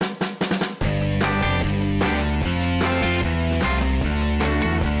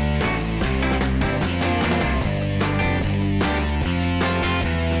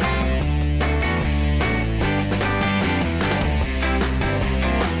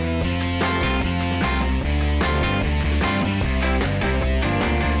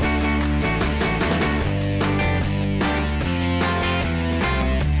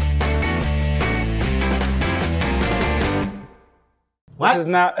This is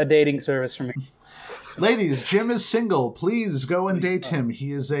not a dating service for me. Ladies, Jim is single. Please go and date him.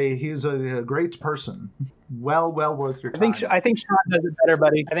 He is a great person. Well worth your time. I think Sean does it better,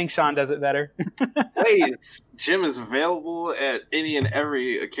 buddy. I think Sean does it better. Ladies, Jim is available at any and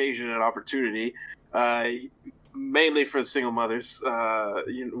every occasion and opportunity. Mainly for single mothers.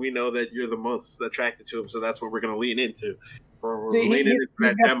 We know that you're the most attracted to him, so that's what we're going to lean into. We're leaning into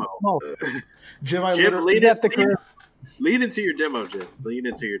that demo. Jim, lean into your demo, Jim. Lean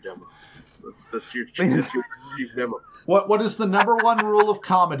into your demo. That's your chief demo. What is the number one rule of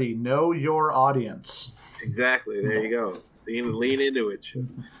comedy? Know your audience. Exactly. There you go. Lean into it.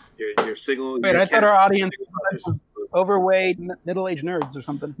 You're single. Wait, I thought our audience was overweight, middle-aged nerds or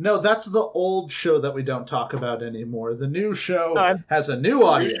something. No, that's the old show that we don't talk about anymore. The new show has a new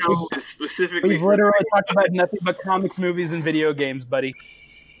audience. The new show is specifically We've literally talked about nothing but comics, movies, and video games, buddy.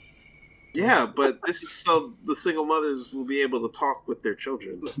 Yeah, but this is so the single mothers will be able to talk with their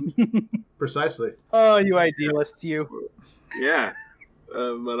children. Precisely. Oh, you idealists, you. Yeah,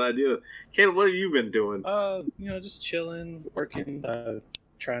 an idea. Caleb, what have you been doing? Just chilling, working,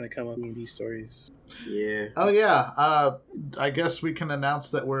 trying to come up with these stories. Yeah. Oh, yeah. I guess we can announce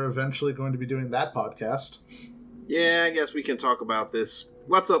that we're eventually going to be doing that podcast. Yeah, I guess we can talk about this.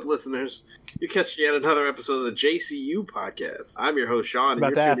 What's up, listeners? You're catching yet another episode of the JCU podcast. I'm your host, Sean, and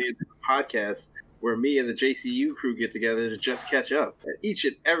you're tuning into the podcast where me and the JCU crew get together to just catch up. At each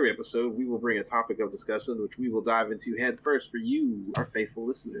and every episode, we will bring a topic of discussion, which we will dive into head first for you, our faithful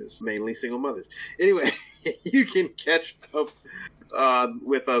listeners, mainly single mothers. Anyway, you can catch up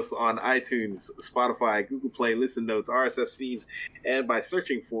with us on iTunes, Spotify, Google Play, Listen Notes, RSS feeds, and by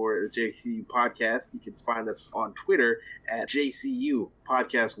searching for the JCU Podcast, you can find us on Twitter at JCU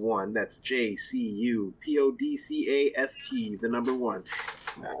Podcast 1. That's JCU PODCAST, the number 1.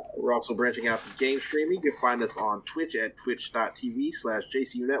 We're also branching out to game streaming. You can find us on Twitch at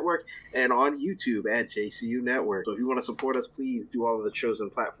twitch.tv/JCU Network and on YouTube at JCU Network. So if you want to support us, please do all of the chosen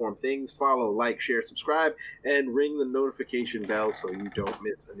platform things. Follow, like, share, subscribe, and ring the notification bell so you don't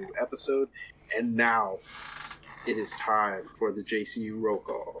miss a new episode. And now it is time for the JCU roll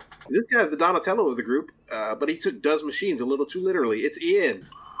call. This guy's the Donatello of the group, but he took Does Machines a little too literally. It's Ian.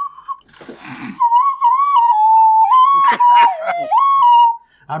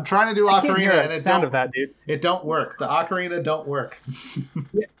 I'm trying to do ocarina and it don't work. The ocarina don't work.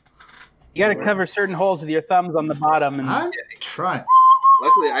 You got to cover certain holes with your thumbs on the bottom. And I'm trying.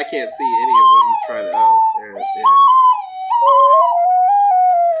 Luckily, I can't see any of what he's trying to. Oh, there.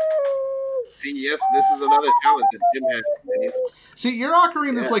 See, yes, this is another talent that Jim has. See, your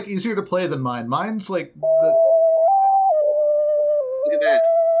ocarina is like easier to play than mine. Mine's like the. Look at that.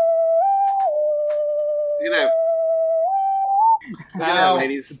 Look at that. Look at that,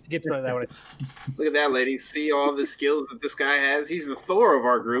 ladies. Look at that, ladies. See all the skills that this guy has? He's the Thor of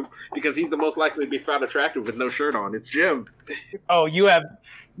our group because he's the most likely to be found attractive with no shirt on. It's Jim. Oh, you have...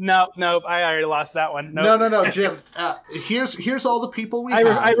 No, I already lost that one. Nope. No, Jim. Here's all the people we have.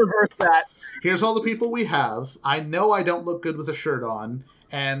 I reversed that. Here's all the people we have. I know I don't look good with a shirt on,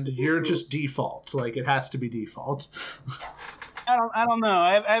 and you're just default. Like, it has to be default. I don't know.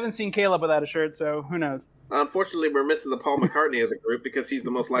 I haven't seen Caleb without a shirt, so who knows? Unfortunately, we're missing the Paul McCartney as a group because he's the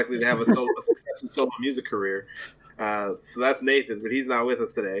most likely to have a successful solo music career. So that's Nathan, but he's not with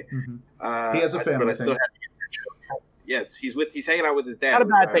us today. Mm-hmm. He has a family. But I still have to get your joke. Yes, he's hanging out with his dad. Not a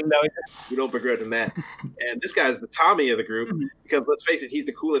bad thing, though. We don't begrudge him that. And this guy's the Tommy of the group because let's face it, he's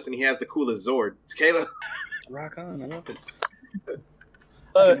the coolest and he has the coolest Zord. It's Caleb. Rock on, I love it.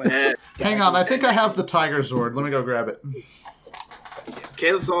 Hang on, I think I have the Tiger Zord. Let me go grab it.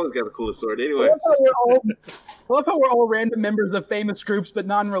 Caleb's always got the coolest sword. Anyway. I love how we're all random members of famous groups, but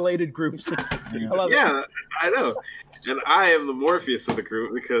non-related groups. I love it. I know. And I am the Morpheus of the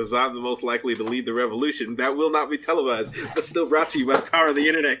group because I'm the most likely to lead the revolution. That will not be televised, but still brought to you by the power of the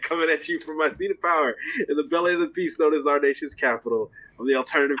internet, coming at you from my seat of power in the belly of the beast known as our nation's capital. I'm the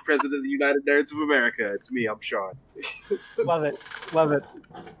alternative president of the United Nerds of America. It's me, I'm Sean. Love it.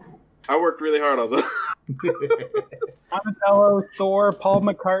 I worked really hard on that. Donatello, Thor, Paul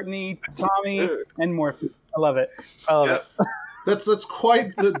McCartney, Tommy, and Morpheus. I love it. That's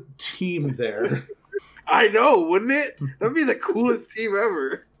quite the team there. I know, wouldn't it? That'd be the coolest team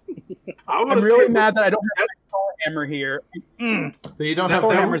ever. I'm really mad that I don't have Hammer here. But you don't have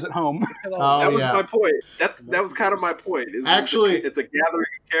Thor that- Hammer's at home. That was yeah. my point. That was kind of my point. Actually- it's a gathering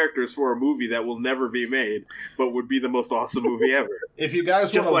of characters for a movie that will never be made, but would be the most awesome movie ever. If you guys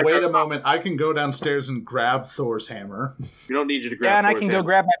want Just to like wait our- a moment, I can go downstairs and grab Thor's hammer. We don't need you to grab. Yeah, and I Thor's can go hammer.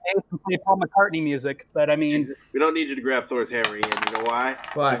 grab my bass and play Paul McCartney music. But I mean, We don't need you to grab Thor's hammer, Ian. You know why?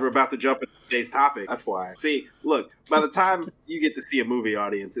 Why? Because we're about to jump into today's topic. That's why. See, look, by the time you get to see a movie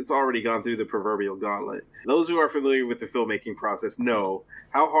audience, it's already gone through the proverbial gauntlet. Those who are familiar with the filmmaking process know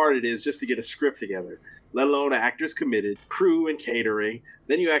how hard it is just to get a script together, let alone actors committed, crew and catering.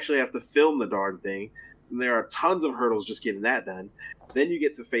 Then you actually have to film the darn thing. And there are tons of hurdles just getting that done. Then you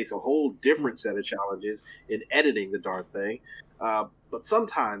get to face a whole different set of challenges in editing the darn thing. But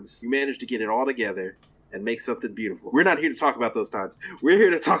sometimes you manage to get it all together and make something beautiful. We're not here to talk about those times. We're here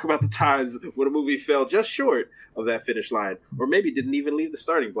to talk about the times when a movie fell just short of that finish line, or maybe didn't even leave the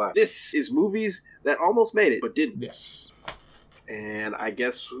starting block. This is movies that almost made it, but didn't. Yes. And I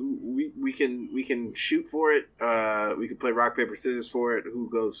guess we can shoot for it. We can play rock paper scissors for it. Who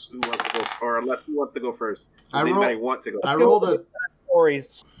wants to go, or who wants to go first? Does anybody want to go? I Let's go rolled with a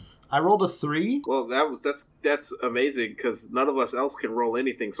stories. I rolled a 3. Well, that's amazing because none of us else can roll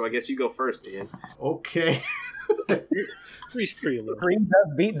anything. So I guess you go first, Ian. Okay. Three's pretty low. 3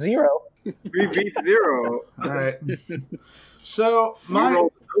 does beat 0. 3 beats 0. All right. So You my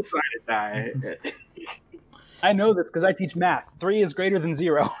rolled a two-sided die. I know this because I teach math. 3 is greater than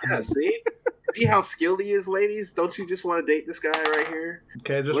 0. Yeah, see how skilled he is, ladies. Don't you just want to date this guy right here?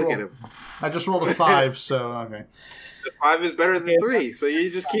 okay, I just Look rolled, at him. I just rolled a 5, so okay. 5 is better than 3, so you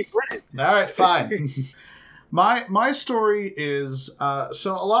just keep winning. All right, fine. My story is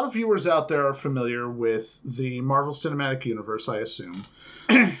so a lot of viewers out there are familiar with the Marvel Cinematic Universe, I assume,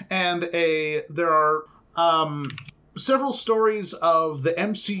 and there are several stories of the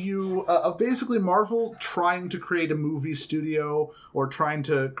MCU of basically Marvel trying to create a movie studio or trying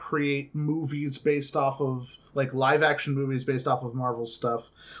to create movies based off of like live action movies based off of Marvel stuff.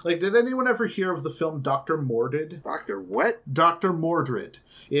 Like, did anyone ever hear of the film Dr. Mordred? Dr. What? Dr. Mordred.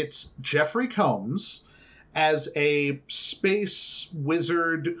 It's Jeffrey Combs as a space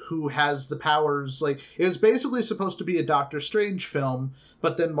wizard who has the powers. Like, it was basically supposed to be a Doctor Strange film,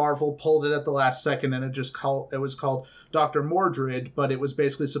 but then Marvel pulled it at the last second and it was called Dr. Mordred, but it was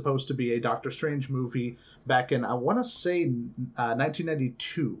basically supposed to be a Doctor Strange movie back in, I want to say,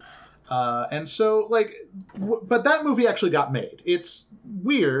 1992. And so, like, but that movie actually got made. It's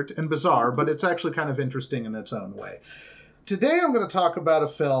weird and bizarre, but it's actually kind of interesting in its own way. Today I'm going to talk about a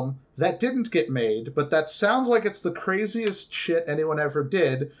film that didn't get made, but that sounds like it's the craziest shit anyone ever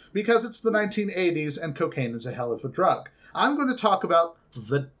did because it's the 1980s and cocaine is a hell of a drug. I'm going to talk about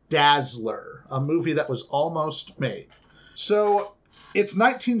The Dazzler, a movie that was almost made. So, it's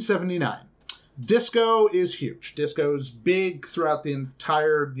 1979. Disco is huge. Disco's big throughout the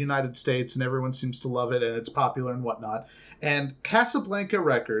entire United States, and everyone seems to love it, and it's popular and whatnot. And Casablanca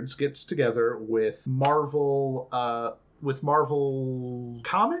Records gets together with Marvel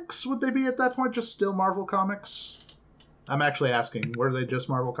Comics. Would they be at that point just still Marvel Comics? I'm actually asking, were they just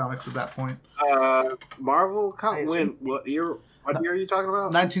Marvel Comics at that point? Marvel Comics. What year are you talking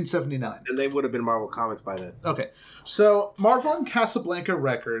about? 1979. And they would have been Marvel Comics by then. Okay, so Marvel and Casablanca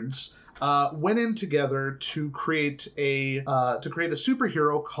Records went in together to create a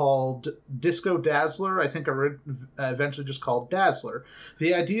superhero called Disco Dazzler. I think eventually just called Dazzler.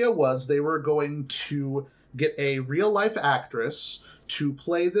 The idea was they were going to get a real life actress to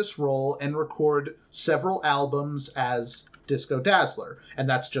play this role and record several albums as Disco Dazzler, and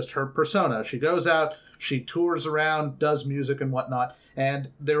that's just her persona. She goes out, she tours around, does music and whatnot, and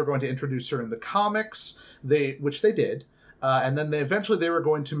they were going to introduce her in the comics, which they did. And then they were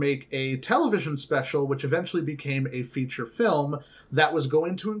going to make a television special, which eventually became a feature film that was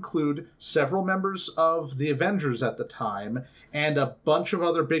going to include several members of the Avengers at the time and a bunch of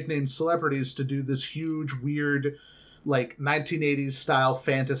other big-name celebrities to do this huge, weird, like, 1980s style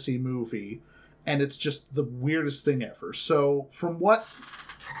fantasy movie. And it's just the weirdest thing ever. So from what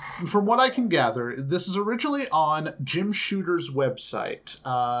I can gather, this is originally on Jim Shooter's website,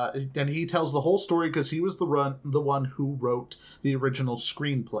 and he tells the whole story because he was the one who wrote the original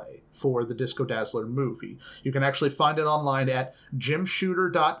screenplay for the Disco Dazzler movie. You can actually find it online at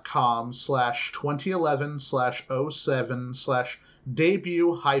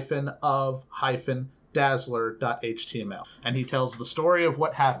jimshooter.com/2011/debut-of-dazzler.html. And he tells the story of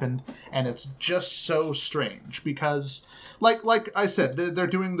what happened, and it's just so strange because, like I said, they're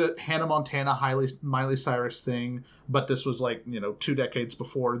doing the Hannah Montana, Miley Cyrus thing, but this was 2 decades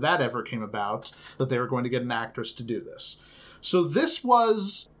before that ever came about, that they were going to get an actress to do this. So this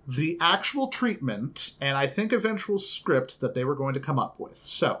was the actual treatment, and I think eventual script that they were going to come up with.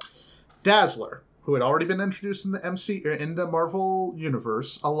 So, Dazzler, who had already been introduced in the Marvel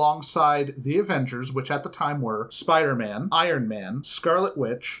Universe, alongside the Avengers, which at the time were Spider-Man, Iron Man, Scarlet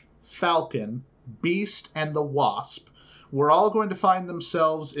Witch, Falcon, Beast, and the Wasp, were all going to find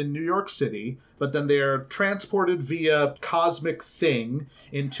themselves in New York City, but then they're transported via cosmic thing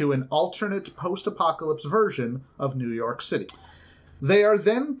into an alternate post-apocalypse version of New York City. They are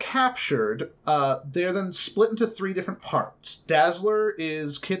then captured. They are then split into 3 different parts. Dazzler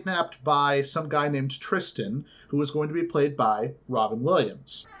is kidnapped by some guy named Tristan, who is going to be played by Robin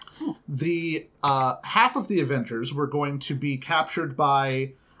Williams. The half of the Avengers were going to be captured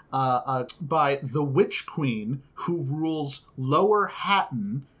by the Witch Queen, who rules Lower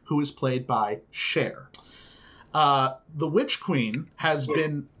Hatton, who is played by Cher. The Witch Queen has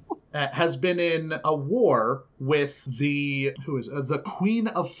been in a war with the Queen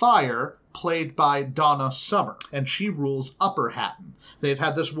of Fire, played by Donna Summer, and she rules Upper Hatton. They've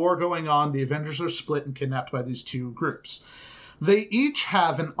had this war going on. The Avengers are split and kidnapped by these 2 groups. They each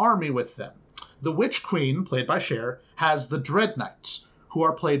have an army with them. The Witch Queen, played by Cher, has the Dread Knights, who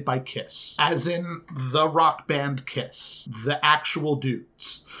are played by Kiss, as in the rock band Kiss, the actual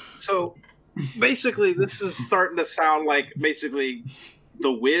dudes. So basically, this is starting to sound like basically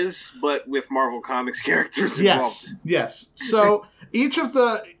The Wiz, but with Marvel Comics characters involved. Yes. So each of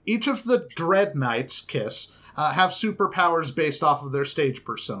the Dread Knights, Kiss, have superpowers based off of their stage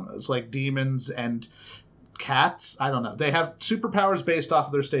personas, like demons and cats. I don't know. They have superpowers based off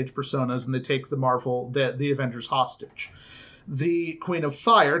of their stage personas, and they take the Avengers hostage. The Queen of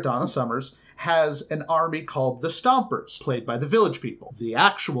Fire, Donna Summers, has an army called the Stompers, played by the Village People, the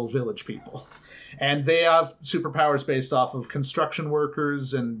actual Village People. And they have superpowers based off of construction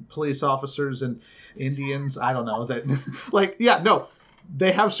workers and police officers and Indians. I don't know. They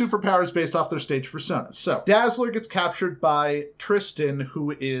have superpowers based off their stage personas. So, Dazzler gets captured by Tristan,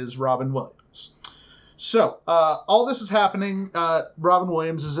 who is Robin Williams. So, all this is happening. Robin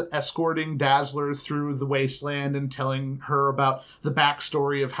Williams is escorting Dazzler through the wasteland and telling her about the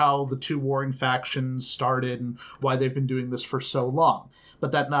backstory of how the 2 warring factions started and why they've been doing this for so long.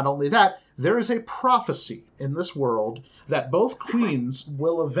 But not only that, there is a prophecy in this world that both queens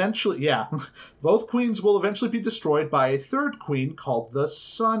will eventually be destroyed by a 3rd queen called the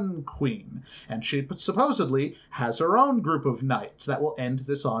Sun Queen. And she supposedly has her own group of knights that will end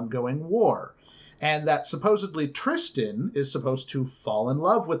this ongoing war. And that supposedly Tristan is supposed to fall in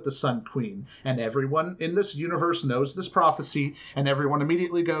love with the Sun Queen. And everyone in this universe knows this prophecy, and everyone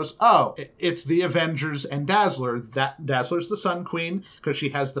immediately goes, oh, it's the Avengers and Dazzler. That Dazzler's the Sun Queen, because she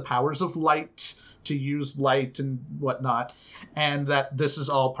has the powers of light, to use light and whatnot, and that this is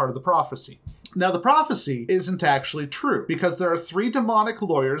all part of the prophecy. Now, the prophecy isn't actually true, because there are 3 demonic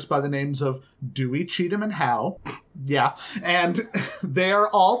lawyers by the names of Dewey, Cheatham, and Howe. Yeah. And they are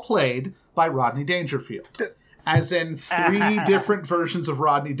all played by Rodney Dangerfield. As in 3 different versions of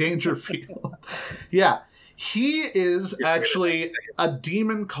Rodney Dangerfield. Yeah. He is actually a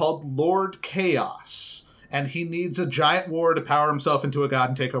demon called Lord Chaos. And he needs a giant war to power himself into a god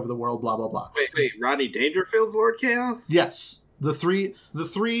and take over the world, blah, blah, blah. Wait, Rodney Dangerfield's Lord Chaos? Yes. The three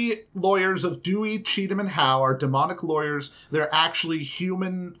lawyers of Dewey, Cheatham, and Howe are demonic lawyers. They're actually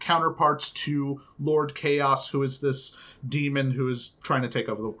human counterparts to Lord Chaos, who is this demon who is trying to take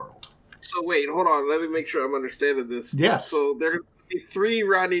over the world. So wait, hold on. Let me make sure I'm understanding this. Yes. So there are going to be 3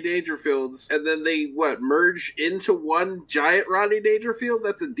 Rodney Dangerfields, and then they, merge into one giant Rodney Dangerfield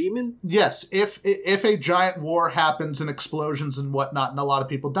that's a demon? Yes. If a giant war happens and explosions and whatnot, and a lot of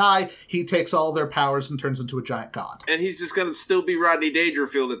people die, he takes all their powers and turns into a giant god. And he's just going to still be Rodney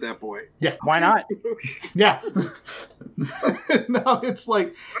Dangerfield at that point? Yeah. Why not? Yeah. No, it's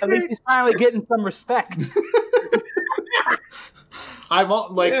like... At least he's finally getting some respect.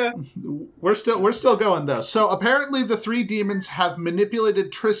 We're still going though. So apparently the 3 demons have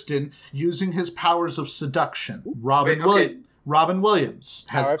manipulated Tristan using his powers of seduction. Robin Williams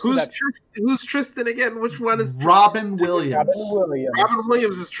has... Who's Tristan again? Which one is Tristan? Robin Williams. Robin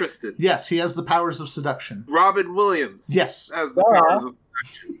Williams is Tristan. Yes, he has the powers of seduction. Robin Williams. Yes. Has the powers of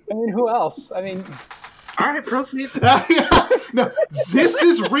seduction. I mean, who else? I mean... All right, proceed. No, this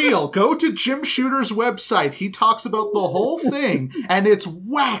is real. Go to Jim Shooter's website. He talks about the whole thing, and it's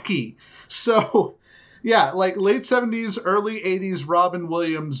wacky. So Yeah, like late 70s, early 80s Robin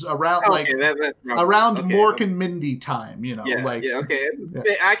Williams around around Mork and Mindy time, you know. Okay.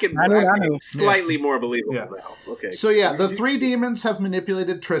 Yeah. I can slightly more believable now. Okay. So the three demons have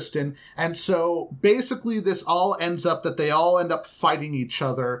manipulated Tristan, and so basically this all ends up that they all end up fighting each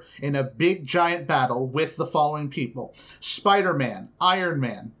other in a big giant battle with the following people: Spider-Man, Iron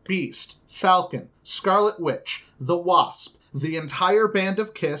Man, Beast, Falcon, Scarlet Witch, the Wasp, the entire band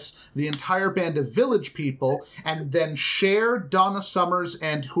of Kiss, the entire band of Village People, and then Cher, Donna Summers,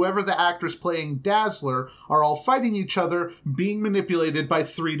 and whoever the actress playing Dazzler are all fighting each other, being manipulated by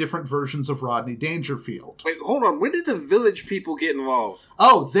three different versions of Rodney Dangerfield. Wait, hold on. When did the Village People get involved?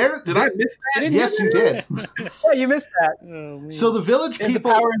 Oh, Did I miss that? Yes, you did. Yeah, you missed that. Oh, So the Village And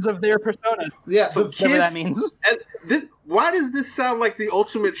People... the powers of their personas. Yeah, So Whatever that means. Why does this sound like the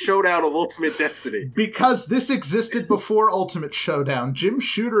ultimate showdown of Ultimate Destiny? because this existed before Ultimate Showdown. Jim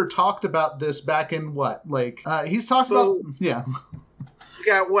Shooter talked about this back in what? He's talked about... Yeah. You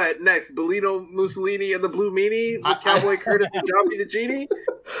got what next? Belito Mussolini and the Blue Meanie with Cowboy Curtis and Johnny the Genie?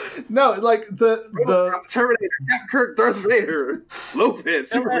 No, the Terminator, Captain Kirk, Darth Vader, Lopez,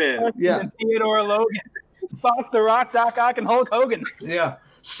 Superman. Yeah. Theodore Logan, Spock, The Rock, Doc Ock, and Hulk Hogan. Yeah.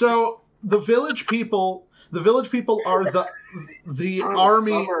 So the Village People are the Donna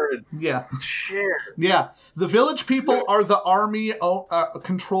army. Summer and Yeah. Cher. Yeah. The Village People are the army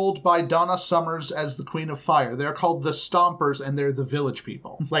controlled by Donna Summers as the Queen of Fire. They're called the Stompers, and they're the Village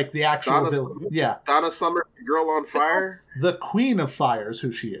People. Like the actual village. Yeah. Donna Summer, Girl on Fire? The Queen of Fire is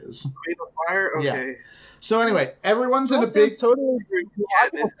who she is. Queen of Fire? Okay. Yeah. So anyway, everyone's in a That big... sounds totally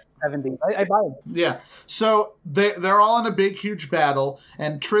Madness. 70s. I buy it. Yeah. So they're all in a big, huge battle,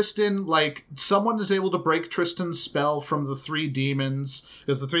 and Tristan, someone is able to break Tristan's spell from the three demons,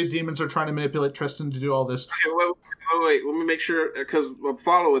 because the three demons are trying to manipulate Tristan to do all this. Okay, wait. Let me make sure, because I'm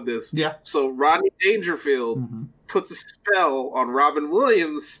following this. Yeah. So Rodney Dangerfield puts a spell on Robin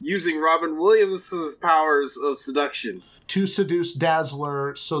Williams using Robin Williams' powers of seduction. To seduce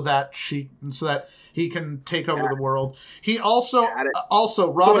Dazzler so that he can take over the world. He also Robin. So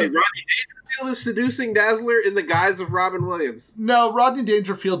wait, Rodney Dangerfield is seducing Dazzler in the guise of Robin Williams. No, Rodney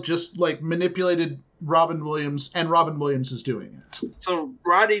Dangerfield just manipulated Robin Williams, and Robin Williams is doing it. So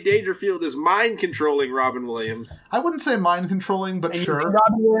Rodney Dangerfield is mind controlling Robin Williams. I wouldn't say mind controlling, but And sure.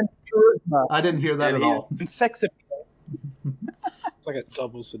 Robin Williams' charisma I didn't hear that And at he's- all. and sex appeal. It's like a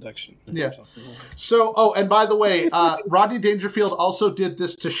double seduction. Yeah. Or something. So, and by the way, Rodney Dangerfield also did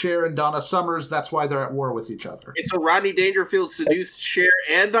this to Cher and Donna Summers. That's why they're at war with each other. And so Rodney Dangerfield seduced Cher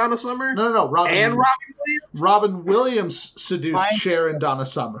and Donna Summer? No. And Robin Williams? Robin Williams seduced Cher and Donna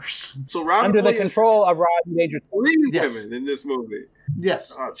Summers. So Robin Under the Williams control of Rodney Dangerfield. three Yes. women in this movie.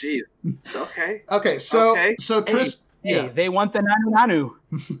 Yes. Oh, jeez. Okay. Okay. So Okay. Tristan. Hey, they want the Nanu.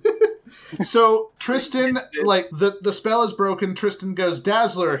 So Tristan, the spell is broken. Tristan goes,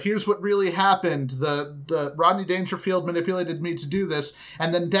 Dazzler, here's what really happened. The Rodney Dangerfield manipulated me to do this,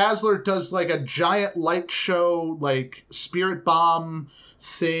 and then Dazzler does a giant light show, spirit bomb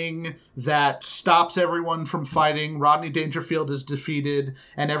thing that stops everyone from fighting. Rodney Dangerfield is defeated,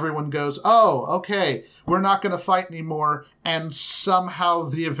 and everyone goes, oh, okay, we're not going to fight anymore, and somehow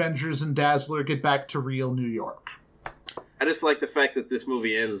the Avengers and Dazzler get back to real New York. I just like the fact that this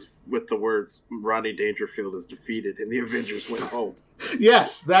movie ends with the words Rodney Dangerfield is defeated and the Avengers went home.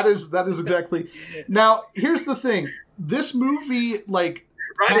 Yes, that is exactly. Now, here's the thing. This movie,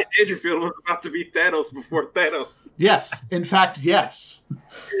 Rodney Dangerfield was about to beat Thanos before Thanos. Yes, in fact, yes.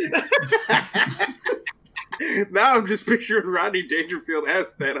 Now I'm just picturing Rodney Dangerfield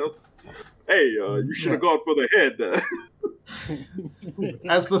as Thanos. Hey, you should have gone for the head.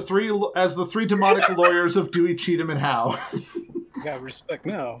 As the three demonic lawyers of Dewey, Cheatham, and Howe. You got respect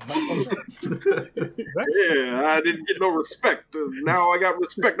now. Yeah, I didn't get no respect. Now I got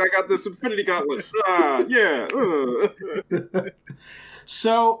respect. I got this Infinity Gauntlet. Yeah.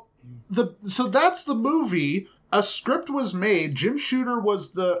 So that's the movie. A script was made. Jim Shooter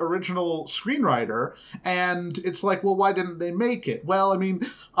was the original screenwriter, and it's well, why didn't they make it? Well, I mean,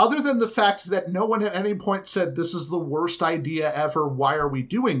 other than the fact that no one at any point said this is the worst idea ever, why are we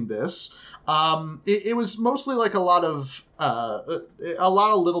doing this? It was mostly a lot of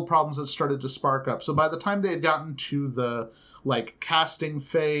little problems that started to spark up. So by the time they had gotten to the casting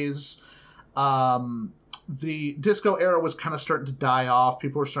phase, the disco era was kind of starting to die off.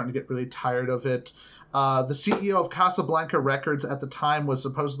 People were starting to get really tired of it. The CEO of Casablanca Records at the time was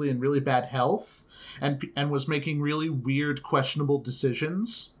supposedly in really bad health and was making really weird, questionable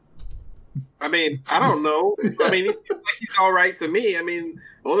decisions. I mean, I don't know. I mean, he's all right to me. I mean,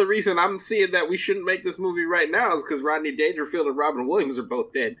 the only reason I'm seeing that we shouldn't make this movie right now is because Rodney Dangerfield and Robin Williams are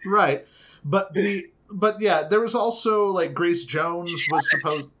both dead. Right. But the But yeah, there was also like Grace Jones was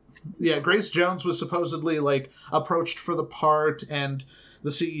supposedly like approached for the part, and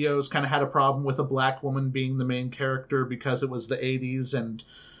the CEOs kind of had a problem with a black woman being the main character because it was the 80s, and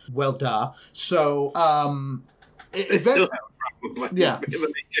well, duh. So They still have a problem with yeah.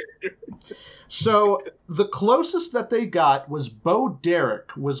 So the closest that they got was Bo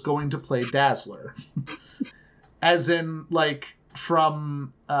Derek was going to play Dazzler, as in like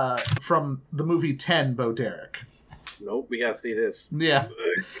from the movie 10, Bo Derek. Nope, we gotta see this. Yeah.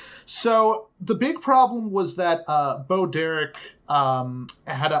 So the big problem was that Bo Derek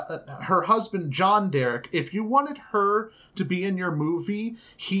had her husband John Derek. If you wanted her to be in your movie,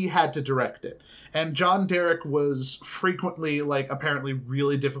 he had to direct it. And John Derek was frequently, like, apparently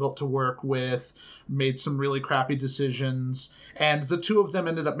really difficult to work with, made some really crappy decisions, and the two of them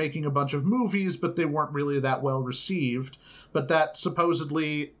ended up making a bunch of movies, but they weren't really that well received. But that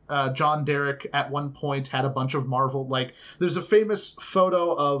supposedly John Derek at one point had a bunch of Marvel, like, there's a famous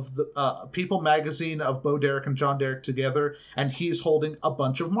photo of the People magazine of Bo Derek and John Derek together, and he's holding a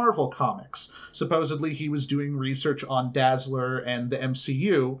bunch of Marvel comics. Supposedly he was doing research on Dazzler and the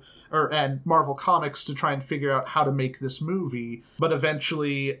MCU, and Marvel Comics to try and figure out how to make this movie, but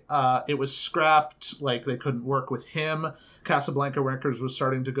eventually it was scrapped. Like, they couldn't work with him. Casablanca Records was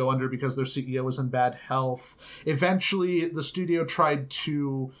starting to go under because their CEO was in bad health. Eventually, the studio tried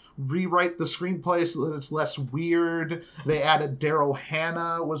to rewrite the screenplay so that it's less weird. They added Daryl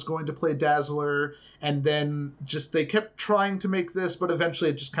Hannah was going to play Dazzler, and then just they kept trying to make this, but eventually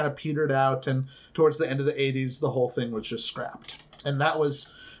it just kind of petered out, and towards the end of the 80s, the whole thing was just scrapped. And that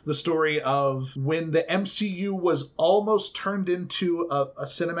was the story of when the MCU was almost turned into a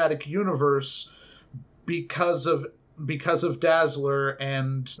cinematic universe because of Dazzler.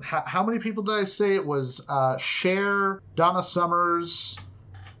 And how many people did I say it was? Cher, Donna Summers,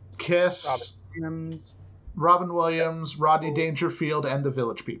 Kiss, Robin Williams, Rodney Dangerfield, and the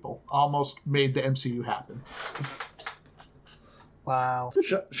Village People almost made the MCU happen. Wow.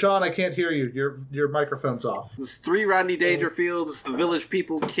 Sean, I can't hear you. Your microphone's off. There's 3 Rodney Dangerfields, the Village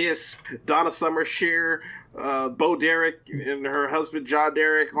People, Kiss, Donna Summer, Cher, Bo Derek and her husband John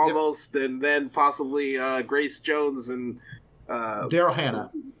Derek almost, yep. And then possibly Grace Jones and Daryl Hannah.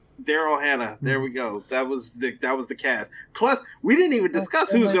 There we go. That was the cast. Plus, we didn't even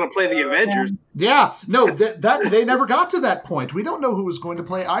discuss who's going to play the Avengers. Yeah, no, that they never got to that point. We don't know who was going to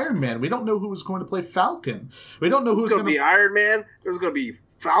play Iron Man. We don't know who was going to play Falcon. We don't know who's going to be Iron Man. There's going to be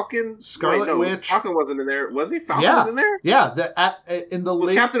Falcon, Scarlet Witch. Falcon wasn't in there. Was he? Falcon was in there? Yeah.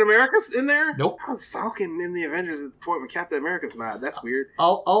 Was Captain America in there? Nope. How was Falcon in the Avengers at the point when Captain America's not? That's weird.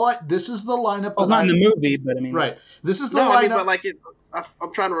 This is the lineup. Well, not in the movie, but I mean, right. This is the lineup. I mean, but like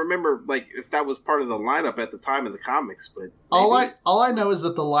I'm trying to remember, like, if that was part of the lineup at the time of the comics. But maybe. All I know is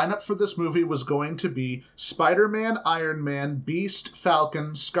that the lineup for this movie was going to be Spider-Man, Iron Man, Beast,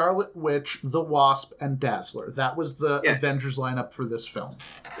 Falcon, Scarlet Witch, the Wasp, and Dazzler. That was the Avengers lineup for this film.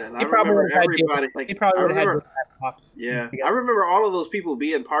 And I remember everybody. I remember all of those people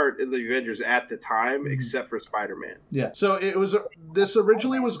being part in the Avengers at the time, except for Spider-Man. Yeah. So it was. This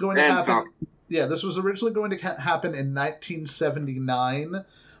originally was going to happen. Falcon. Yeah, this was originally going to happen in 1979.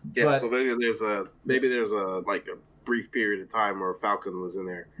 Yeah, but, so maybe there's a like a brief period of time where Falcon was in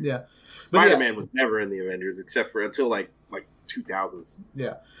there. Yeah, Spider-Man was never in the Avengers except for until like 2000s.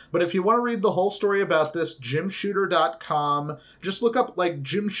 Yeah, but if you want to read the whole story about this, JimShooter.com. Just look up like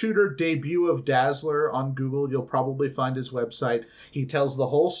Jim Shooter debut of Dazzler on Google. You'll probably find his website. He tells the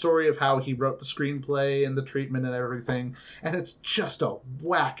whole story of how he wrote the screenplay and the treatment and everything, and it's just a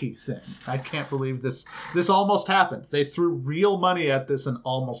wacky thing. I can't believe this almost happened. They threw real money at this and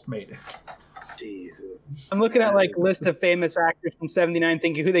almost made it. Jesus. I'm looking at like list of famous actors from '79,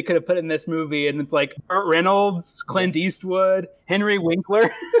 thinking who they could have put in this movie, and it's like Burt Reynolds, Clint Eastwood, Henry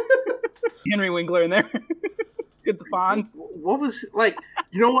Winkler. Henry Winkler in there. Get the Fonz. What was like?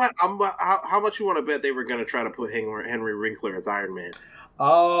 You know what? How much you want to bet they were going to try to put Henry Winkler as Iron Man?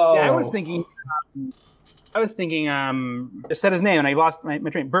 Oh, yeah, I was thinking. Just said his name and I lost my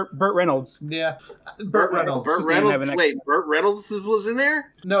train. Burt Reynolds. Yeah, Burt Reynolds. Burt Reynolds. Wait, Burt Reynolds was in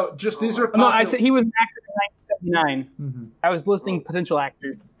there? No, just these are. No, I said he was an actor in 1979. Mm-hmm. I was listing potential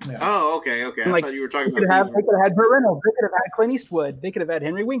actors. Yeah. Oh, okay. I thought you were talking about. They could have had Burt Reynolds. They could have had Clint Eastwood. They could have had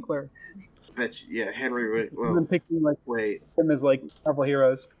Henry Winkler. Henry. Well, been picking them as like Marvel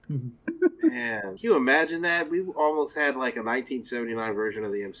heroes. Man, can you imagine that? We almost had like a 1979 version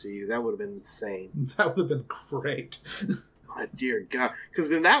of the MCU. That would have been insane. That would have been great. Oh, dear God, because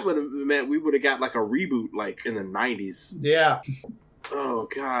then that would have meant we would have got like a reboot, like in the 90s. Yeah. Oh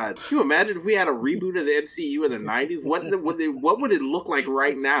God! Can you imagine if we had a reboot of the MCU in the '90s? What would it look like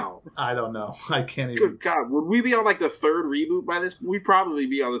right now? I don't know. I can't even. Good God! Would we be on like the third reboot by this? We'd probably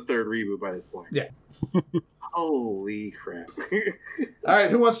be on the third reboot by this point. Yeah. Holy crap! All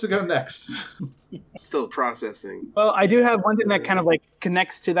right, who wants to go next? Still processing. Well, I do have one thing that kind of like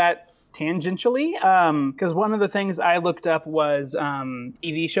connects to that tangentially, because one of the things I looked up was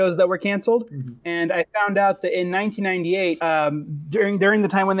TV shows that were canceled, and I found out that in 1998, during the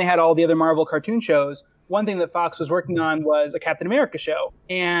time when they had all the other Marvel cartoon shows, one thing that Fox was working on was a Captain America show.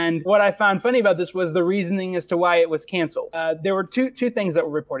 And what I found funny about this was the reasoning as to why it was canceled. There were two things that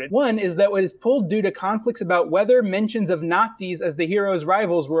were reported. One is that it was pulled due to conflicts about whether mentions of Nazis as the hero's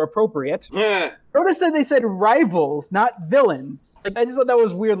rivals were appropriate. Notice that they said rivals, not villains. I just thought that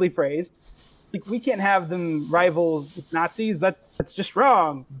was weirdly phrased. Like, we can't have them rivals with Nazis. That's just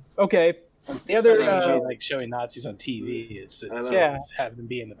wrong. Okay. The other, like showing Nazis on TV, it's just have them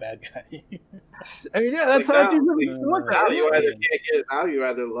being the bad guy. I mean, yeah, that's now, usually now you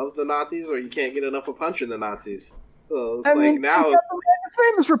either love the Nazis or you can't get enough of punching the Nazis. So it's now it's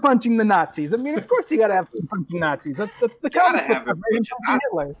famous for punching the Nazis. I mean, of course you got to have punching Nazis. That's the gotta have it.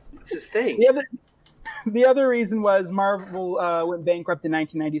 Hitler. It's his thing. The other reason was Marvel went bankrupt in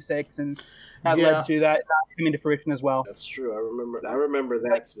 1996, and that led to that coming to fruition as well. That's true. I remember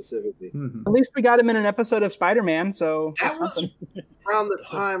that specifically. Mm-hmm. At least we got him in an episode of Spider-Man, so that was around the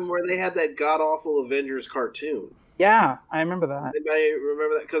time where they had that god awful Avengers cartoon. Yeah, I remember that. Anybody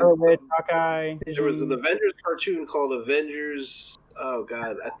remember that? Because Hawkeye. There was an Avengers cartoon called Avengers. Oh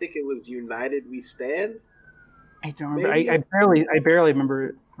God, I think it was United We Stand. I don't remember. I barely remember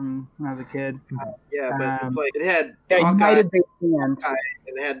it from when I was a kid. Yeah, but it's like it had United They Stand, and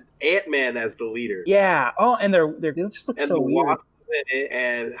it had Ant-Man as the leader. Yeah. Oh, and they just look so weird. Wasp was in it,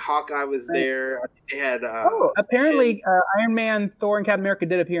 and Hawkeye was there. I think they had. Apparently, Iron Man, Thor, and Captain America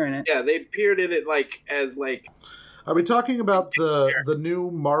did appear in it. Yeah, they appeared in it as. Are we talking about the new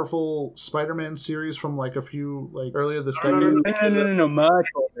Marvel Spider-Man series from like a few earlier this decade? No, much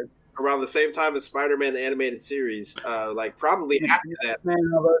older. Around the same time as Spider-Man the animated series, probably after that,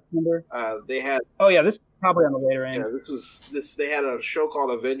 they had. Oh yeah, this is probably on the later end. Yeah, this. They had a show called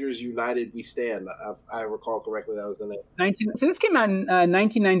Avengers United We Stand. I recall correctly, that was the name. So this came out in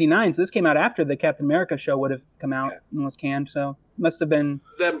 1999. So this came out after the Captain America show would have come out and was canned. So must have been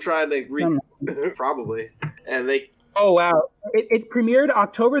them trying to probably, and they. Oh, wow. It premiered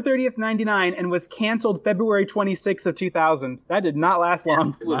October 30th, 99, and was canceled February 26th of 2000. That did not last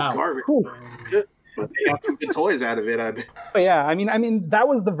long. It was garbage. Cool. But they got some good toys out of it, I bet. But yeah, I mean, that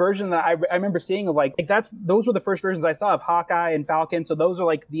was the version that I remember seeing of those were the first versions I saw of Hawkeye and Falcon. So those are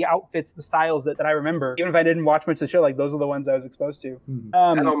like the outfits, the styles that I remember. Even if I didn't watch much of the show, those are the ones I was exposed to.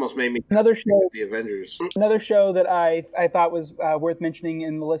 That almost made me another show, the Avengers. Another show that I thought was worth mentioning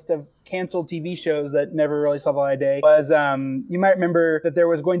in the list of canceled TV shows that never really saw the light of day was you might remember that there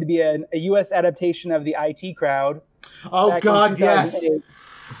was going to be a U.S. adaptation of the IT Crowd. Oh God, yes.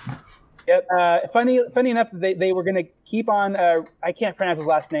 Yep. Funny enough, they were going to keep on. I can't pronounce his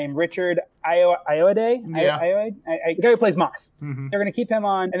last name. Richard Ayoade. Yeah. The guy who plays Moss. Mm-hmm. They're going to keep him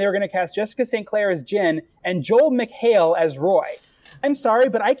on, and they were going to cast Jessica St. Clair as Jen and Joel McHale as Roy. I'm sorry,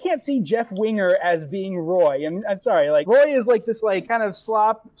 but I can't see Jeff Winger as being Roy. I'm sorry. Roy is this kind of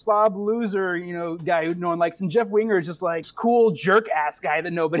slob loser, guy who no one likes, and Jeff Winger is just this cool jerk ass guy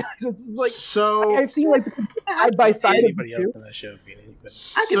that nobody likes. It's so I've seen side by side anybody else in that show.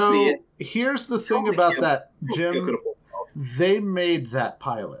 I can see it. Here's the thing about that, Jim. They made that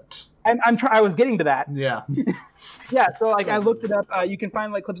pilot. I was getting to that. Yeah. Yeah, so I looked it up. You can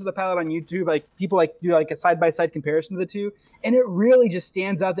find clips of the pilot on YouTube. People do a side by side comparison of the two, and it really just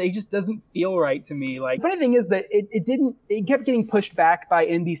stands out that it just doesn't feel right to me. The funny thing is that it kept getting pushed back by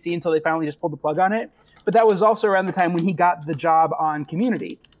NBC until they finally just pulled the plug on it. But that was also around the time when he got the job on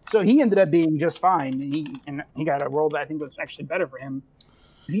Community, so he ended up being just fine. He got a role that I think was actually better for him.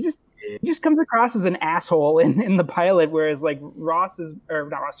 He just comes across as an asshole in the pilot, whereas Roy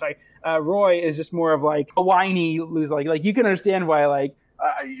is just more of a whiny loser. You can understand why we're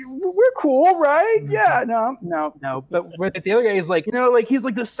cool, right? Yeah, no. But the other guy is he's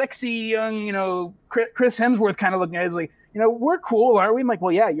the sexy young, Chris Hemsworth kind of looking guy. He's we're cool, aren't we? I'm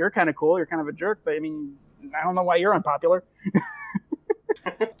well, yeah, you're kind of cool. You're kind of a jerk, but I mean, I don't know why you're unpopular.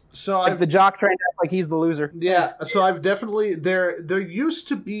 So the jock trying to act like he's the loser. Yeah, so I've definitely there used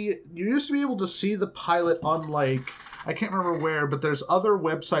to be able to see the pilot on I can't remember where, but there's other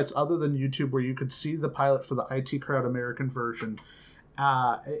websites other than YouTube where you could see the pilot for the IT Crowd American version.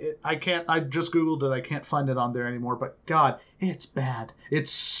 I just Googled it. I can't find it on there anymore. But God, it's bad.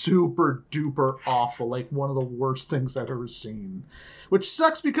 It's super duper awful. Like one of the worst things I've ever seen. Which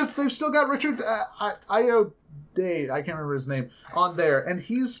sucks because they've still got Richard Ayoade, I can't remember his name, on there. And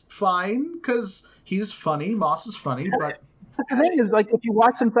he's fine because he's funny. Moss is funny, but... The thing is, like, if you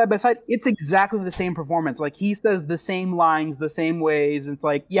watch them side by side, it's exactly the same performance. Like, he says the same lines, the same ways. It's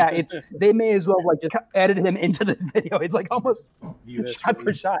like, yeah, they may as well like just edit him into the video. It's like almost shot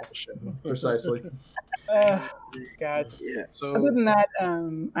for shot. Precisely. God. Yeah. So other than that,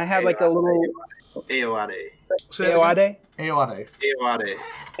 I had like a little Ayoade. Ayoade.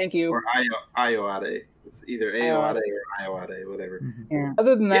 Thank you. Or Ayoade. It's either Ayoade or Ayoade, whatever. Yeah.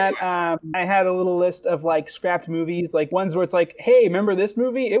 Other than that, I had a little list of like scrapped movies, like ones where it's like, hey, remember this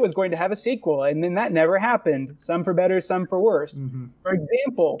movie? It was going to have a sequel, and then that never happened. Some for better, some for worse. Mm-hmm. For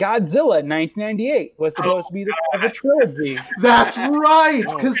example, Godzilla 1998 was supposed to be the part of a trilogy. That's right,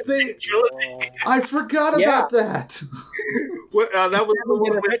 because I forgot about that. That was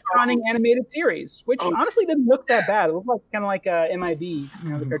a retconning animated series, which honestly didn't look that bad. It looked like kind of like MIB,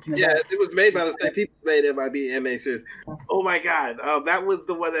 the cartoon. Yeah, it was made by the same people who made MIB MA series. Oh my God, that was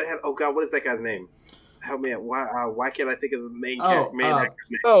the one that had. Oh God, what is that guy's name? Help me out. Why can't I think of the main actor's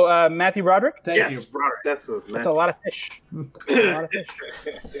name? Matthew Broderick. Thank you. Broderick. That's a lot of fish.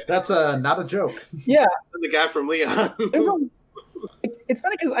 That's not a joke. Yeah, the guy from Leon. It's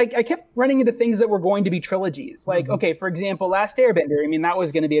funny because I kept running into things that were going to be trilogies. Like, okay, for example, Last Airbender. I mean, that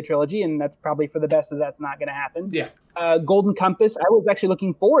was going to be a trilogy, and that's probably for the best that that's not going to happen. Yeah. Golden Compass. I was actually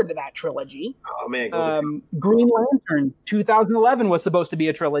looking forward to that trilogy. Oh, man. Green Lantern 2011 was supposed to be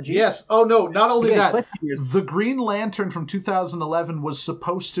a trilogy. Yes. Oh, no. Not only that. The Green Lantern from 2011 was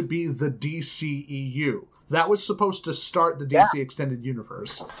supposed to be the DCEU. That was supposed to start the DC Extended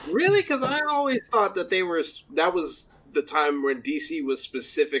Universe. Really? Because I always thought that that was the time when DC was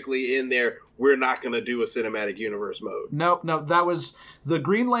specifically in there, we're not going to do a cinematic universe mode. No, that was the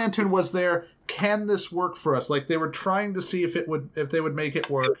Green Lantern was there. Can this work for us? Like they were trying to see if they would make it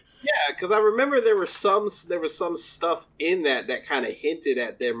work. Yeah, because I remember there was some stuff in that kind of hinted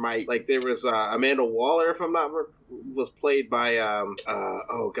at there might, like there was Amanda Waller, if I'm not was played by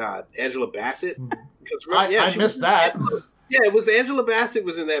Angela Bassett. I missed that. Yeah, it was Angela Bassett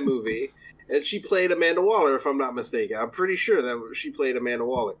was in that movie. And she played Amanda Waller, if I'm not mistaken. I'm pretty sure that she played Amanda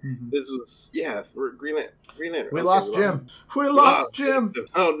Waller. Mm-hmm. This was, Green Lantern. We lost Jim. We lost Jim.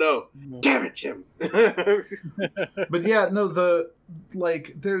 Oh, no. Damn it, Jim. But yeah, no,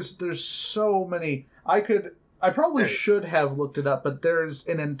 there's so many. I probably should have looked it up, but there's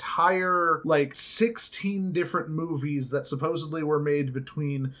an entire, 16 different movies that supposedly were made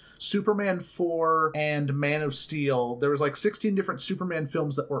between Superman 4 and Man of Steel. There was 16 different Superman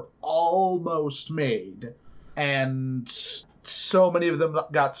films that were almost made, and so many of them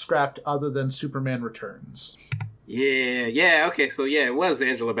got scrapped other than Superman Returns. Yeah, okay, so it was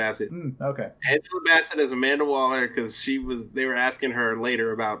Angela Bassett. Okay. Angela Bassett is Amanda Waller because they were asking her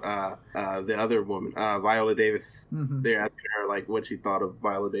later about the other woman, Viola Davis. Mm-hmm. They're asking her what she thought of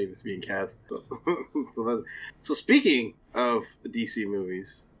Viola Davis being cast. So speaking of DC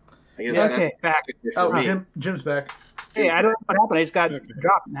movies, I guess back. Jim's back. Hey, I don't know what happened. I just got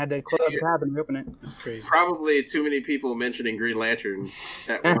dropped and had to close the tab and reopen it. It's crazy. Probably too many people mentioning Green Lantern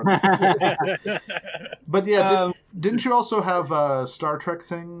at once. But yeah, didn't you also have a Star Trek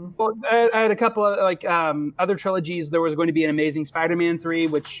thing? Well, I had a couple of other trilogies. There was going to be an Amazing Spider-Man 3,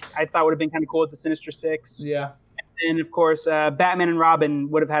 which I thought would have been kind of cool with the Sinister Six. Yeah. And of course, Batman and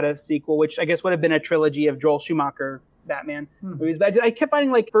Robin would have had a sequel, which I guess would have been a trilogy of Joel Schumacher Batman movies. But I kept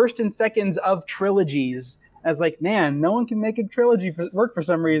finding first and seconds of trilogies. I was like, man, no one can make a trilogy work for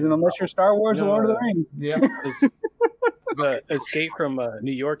some reason unless you're Star Wars or Lord of the Rings. Yeah. The Escape from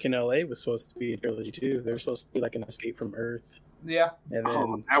New York and LA was supposed to be a trilogy too. They were supposed to be an Escape from Earth. Yeah. And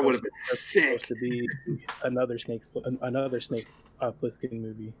then that would have been sick. Supposed to be another Snake Plissken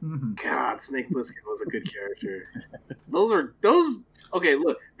movie. Mm-hmm. God, Snake Plissken was a good character. Okay,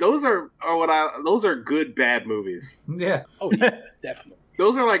 look, those are good bad movies. Yeah. Oh yeah, definitely.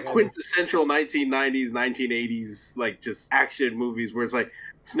 Those are quintessential 1990s, 1980s, just action movies where it's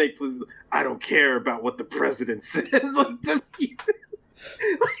Snake Plissken, I don't care about what the president says.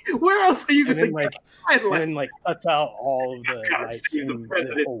 Where else are you going to and then cuts out all of the lights in the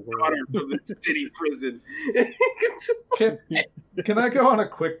president's daughter from the city prison. Can I go on a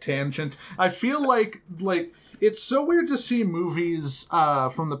quick tangent? I feel like It's so weird to see movies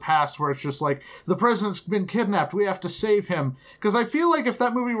from the past where it's just like, the president's been kidnapped, we have to save him. Because I feel like if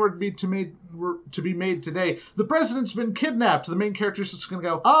that movie were to be made today, the president's been kidnapped, the main character's just going to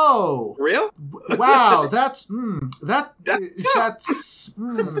go, oh. Real? Wow, that's a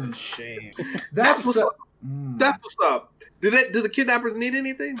shame. That's what's up. That's what's up. Do the kidnappers need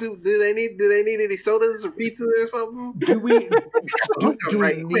anything? Do they need any sodas or pizza or something? Do we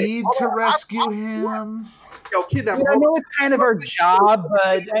need to rescue him? Yo, kidnappers. I know it's kind of our job,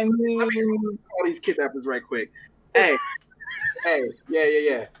 but I mean, all these kidnappers right quick. Hey,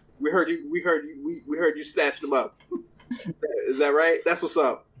 yeah. We heard you snatched them up. Is that right? That's what's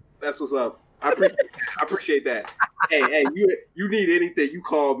up. I appreciate that. Hey, you need anything, you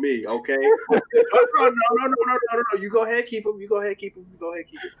call me, okay? No. You go ahead, keep him. You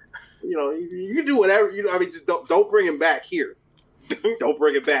know, you can do whatever. You know, I mean, just don't bring him back here. Don't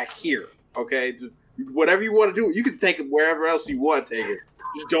bring him back here, okay? Just, whatever you want to do, you can take him wherever else you want to take him.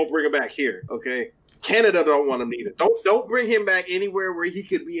 Just don't bring him back here, okay? Canada don't want him either. Don't bring him back anywhere where he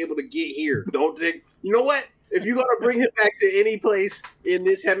could be able to get here. Don't take. You know what? If you're going to bring him back to any place in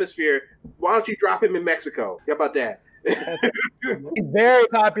this hemisphere, why don't you drop him in Mexico? How about that? He's very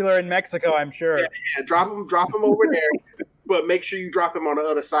popular in Mexico, I'm sure. Yeah, drop him over there, but make sure you drop him on the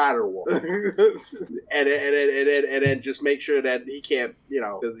other side of the wall, and then just make sure that he can't. You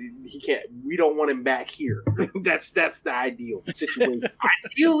know, he can't. We don't want him back here. That's the ideal situation.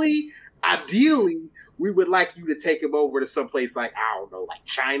 Ideally, we would like you to take him over to someplace like, I don't know, like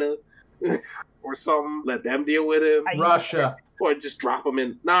China. Or something, let them deal with him. Russia. Or just drop him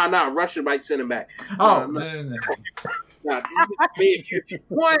in. Nah, Russia might send him back. No.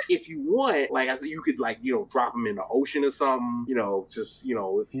 If you want, like I said, you could drop him in the ocean or something. You know, just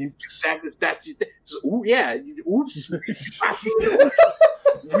if you that's just ooh, yeah, oops. We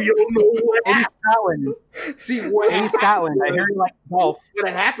don't know what happened. See what happened? Scotland. I hear you like golf. What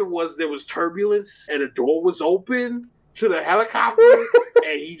had happened was there was turbulence and the door was open to the helicopter,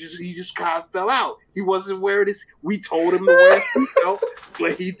 and he just kind of fell out. He wasn't wearing his. We told him to wear a seatbelt,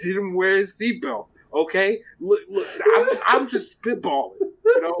 but he didn't wear his seatbelt. Okay, look, I'm just spitballing.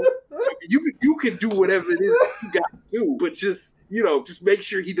 You know, you can do whatever it is that you got to do, but just make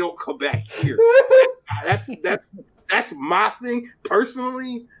sure he don't come back here. That's my thing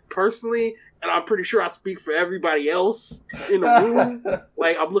personally, and I'm pretty sure I speak for everybody else in the room.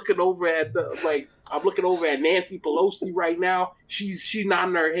 Like I'm looking over at Nancy Pelosi right now. She's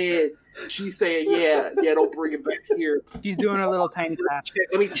nodding her head. She's saying, "Yeah, don't bring it back here." She's doing a little tiny clap.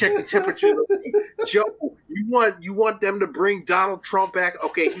 Let me check the temperature. Joe, you want them to bring Donald Trump back?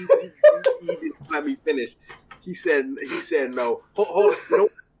 Okay, he didn't let me finish. He said no. Hold no.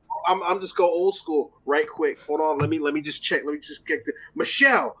 I'm just go old school right quick. Hold on. Let me just check. Let me just get the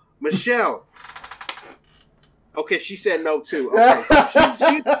Michelle. Okay, she said no too. Okay,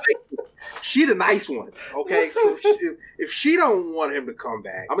 she the nice one. Okay, so if she don't want him to come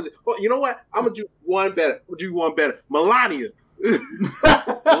back, you know what? I'm gonna do one better. Melania.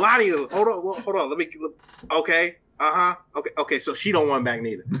 Melania. Hold on. Okay. Okay. So she don't want him back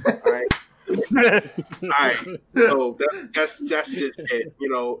neither. All right. All right. So that's just it. You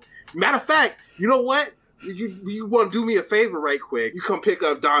know. Matter of fact, you know what? You want to do me a favor right quick? You come pick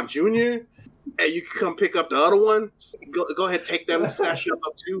up Don Jr. and you can come pick up the other one. Go ahead, take them and stash him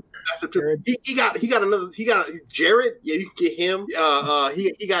up too. He got Jared. Yeah, you can get him.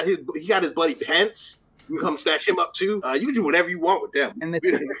 He got his buddy Pence. You can come stash him up too. You can do whatever you want with them. And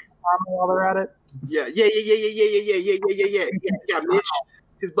while they're at it. Yeah. You got Mitch,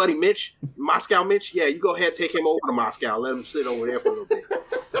 his buddy Mitch, Moscow Mitch. Yeah, you go ahead, take him over to Moscow. Let him sit over there for a little bit.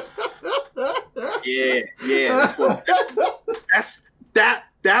 Yeah.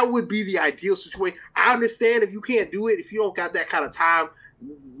 That would be the ideal situation. I understand if you can't do it, if you don't got that kind of time,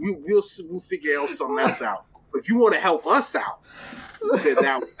 we'll figure something else out. But if you want to help us out, then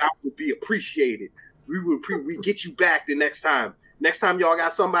that would be appreciated. We get you back the next time. Next time y'all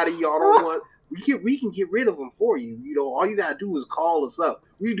got somebody y'all don't want, we can get rid of them for you. You know, all you gotta do is call us up.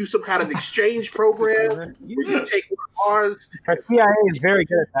 We do some kind of exchange program where you take one of ours. Our CIA is very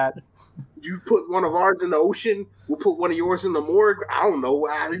good at that. You put one of ours in the ocean, we'll put one of yours in the morgue. I don't know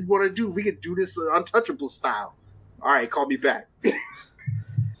what you want to do. We could do this untouchable style. All right, call me back.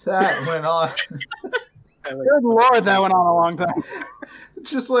 That went on. Good Lord, that went on a long time.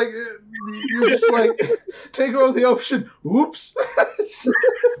 Just like you're just like take over the ocean. Oops.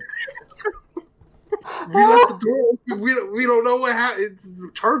 We left the door open. We don't know what happened. It's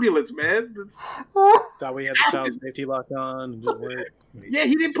turbulence, man. Thought we had the child safety lock on. And didn't work. Yeah,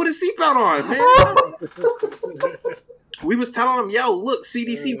 he didn't put his seatbelt on, man. We was telling him, yo, look,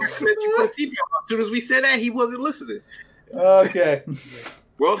 CDC recommends you put a seatbelt on. As soon as we said that, he wasn't listening. Okay.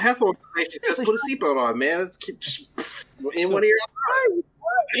 World Health Organization says put a seatbelt on, man. It's in one ear.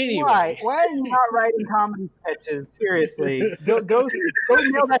 Anyway. Why are you not writing comedy sketches? Seriously. Go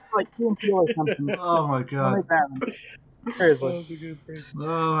mail that to like Key & Peele or something. Oh my god. Seriously. That was a good phrase.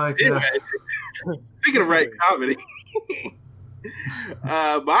 Oh my god. Anyway, speaking of writing comedy,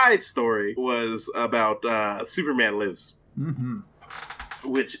 my story was about Superman Lives,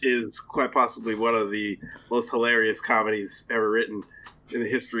 which is quite possibly one of the most hilarious comedies ever written in the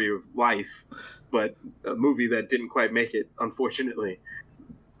history of life, but a movie that didn't quite make it, unfortunately.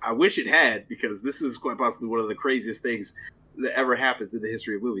 I wish it had, because this is quite possibly one of the craziest things that ever happened in the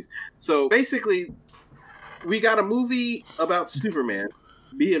history of movies. So basically, we got a movie about Superman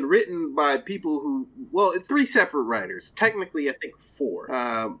being written by people who, well, it's 3 separate writers. Technically, I think 4.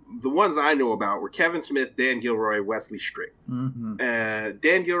 The ones I know about were Kevin Smith, Dan Gilroy, Wesley Strick. Dan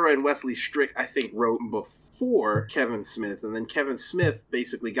Gilroy and Wesley Strick, I think, wrote before Kevin Smith, and then Kevin Smith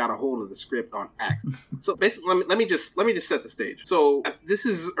basically got a hold of the script on accident. So basically, let me just set the stage. So this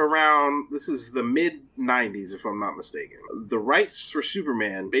is the mid 90s, if I'm not mistaken. The rights for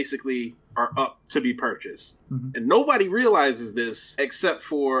Superman basically are up to be purchased. And nobody realizes this except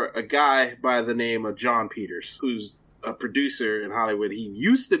for a guy by the name of John Peters, who's a producer in Hollywood. He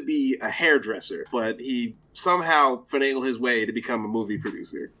used to be a hairdresser, but he somehow finagled his way to become a movie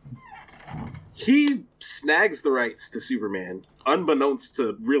producer. He snags the rights to Superman, unbeknownst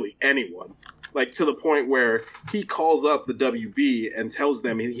to really anyone. Like, to the point where he calls up the WB and tells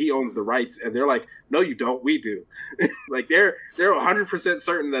them he owns the rights, and they're like, no, you don't, we do. Like, they're 100%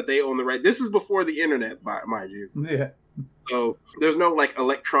 certain that they own the right. This is before the internet, mind you. Yeah. So there's no, like,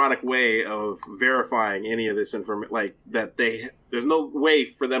 electronic way of verifying any of this information, like, that there's no way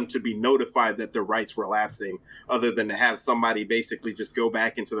for them to be notified that their rights were lapsing, other than to have somebody basically just go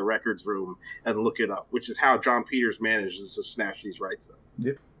back into the records room and look it up, which is how John Peters manages to snatch these rights up.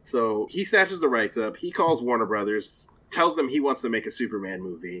 Yep. So he snatches the rights up. He calls Warner Brothers, tells them he wants to make a Superman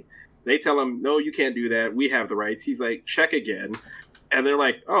movie. They tell him, no, you can't do that. We have the rights. He's like, check again. And they're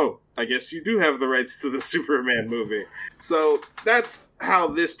like, oh, I guess you do have the rights to the Superman movie. So that's how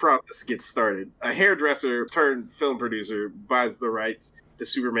this process gets started. A hairdresser turned film producer buys the rights to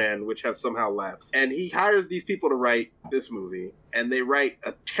Superman, which have somehow lapsed. And he hires these people to write this movie. And they write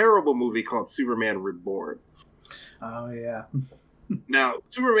a terrible movie called Superman Reborn. Oh, yeah. Now,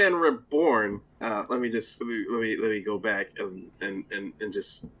 Superman Reborn. Let me go back and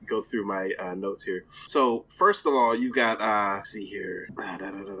just go through my notes here. So first of all, you got let's see here.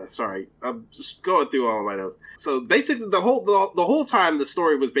 Sorry, I'm just going through all of my notes. So basically, the whole time the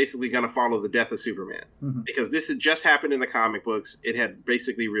story was basically going to follow the death of Superman, because this had just happened in the comic books. It had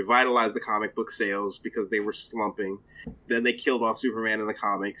basically revitalized the comic book sales because they were slumping. Then they killed off Superman in the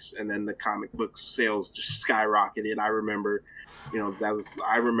comics, and then the comic book sales just skyrocketed. I remember.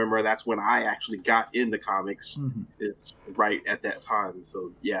 That's when I actually got into comics, right at that time.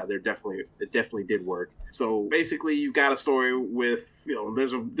 So yeah, it definitely did work. So basically, you've got a story with,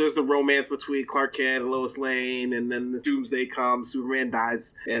 there's the romance between Clark Kent and Lois Lane, and then the Doomsday comes, Superman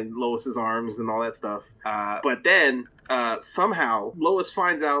dies in Lois's arms, and all that stuff. But then somehow Lois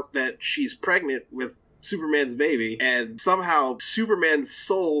finds out that she's pregnant with Superman's baby, and somehow Superman's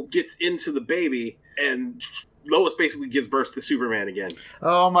soul gets into the baby, and Lois basically gives birth to Superman again.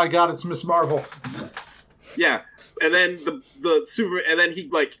 Oh my god, it's Miss Marvel. Yeah. And then the Superman, and then he,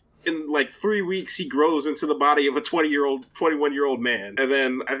 like, in like 3 weeks he grows into the body of a 21-year-old man. And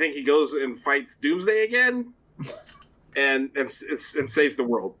then I think he goes and fights Doomsday again and saves the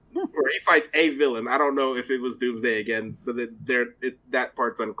world. Or he fights a villain. I don't know if it was Doomsday again, but that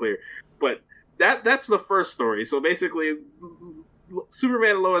part's unclear. But that's the first story. So basically,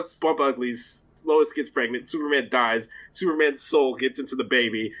 Superman and Lois bump uglies. Lois gets pregnant. Superman dies. Superman's soul gets into the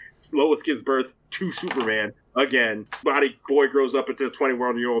baby. Lois gives birth to Superman again. Boy grows up into a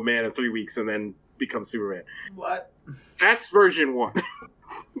 21-year-old man in 3 weeks and then becomes Superman. What? That's version 1.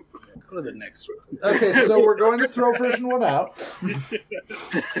 Let's go to the next one. Okay, so we're going to throw version 1 out.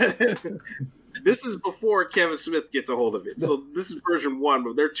 This is before Kevin Smith gets a hold of it. So this is version 1,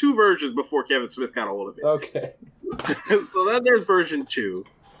 but there are 2 versions before Kevin Smith got a hold of it. Okay. So then there's version 2,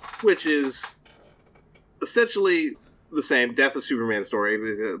 which is essentially the same Death of Superman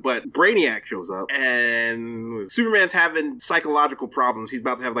story, but Brainiac shows up, and Superman's having psychological problems. He's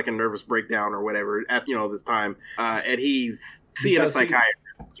about to have like a nervous breakdown or whatever at this time, and he's seeing a psychiatrist.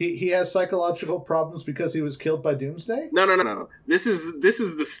 He has psychological problems because he was killed by Doomsday? No. This is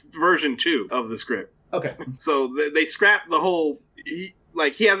the version 2 of the script. Okay. So they scrapped the whole.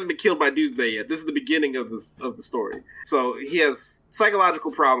 like he hasn't been killed by Doomsday yet. This is the beginning of the story. So he has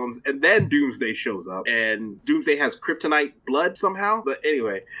psychological problems, and then Doomsday shows up, and Doomsday has kryptonite blood somehow. But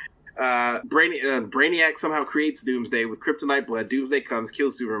anyway, Brainiac somehow creates Doomsday with kryptonite blood. Doomsday comes,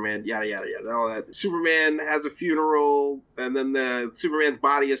 kills Superman, yada yada yada, all that. Superman has a funeral, and then Superman's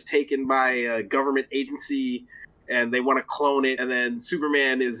body is taken by a government agency, and they want to clone it. And then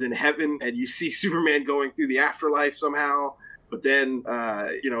Superman is in heaven, and you see Superman going through the afterlife somehow. But then,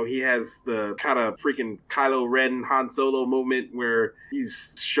 he has the kind of freaking Kylo Ren Han Solo moment where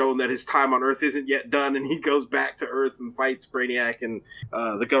he's shown that his time on Earth isn't yet done, and he goes back to Earth and fights Brainiac and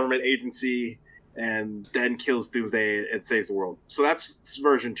the government agency, and then kills Doomsday and saves the world. So that's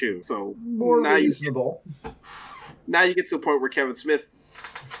version 2. So more reasonable. Now you get to the point where Kevin Smith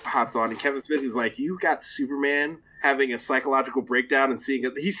hops on, and Kevin Smith is like, you got Superman having a psychological breakdown and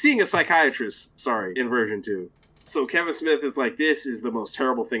he's seeing a psychiatrist, in version 2. So Kevin Smith is like, this is the most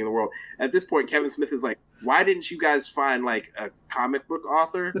terrible thing in the world. At this point, Kevin Smith is like, why didn't you guys find like a comic book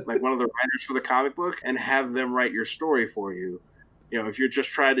author, like one of the writers for the comic book, and have them write your story for you? You know, if you're just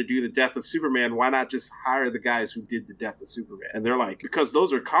trying to do the death of Superman, why not just hire the guys who did the death of Superman? And they're like, because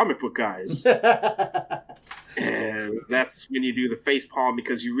those are comic book guys. And that's when you do the face palm,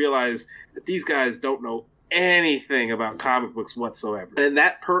 because you realize that these guys don't know anything about comic books whatsoever, and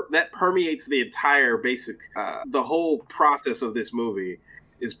that permeates the entire the whole process of this movie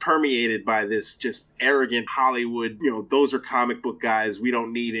is permeated by this just arrogant Hollywood, those are comic book guys, we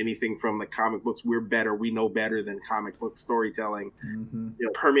don't need anything from the comic books, we're better, we know better than comic book storytelling.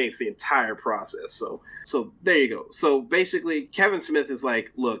 Permeates the entire process. So there you go. So basically Kevin Smith is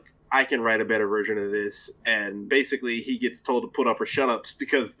like, look, I can write a better version of this. And basically he gets told to put up or shut up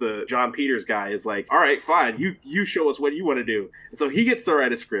because the John Peters guy is like, all right, fine, you show us what you want to do. And so he gets to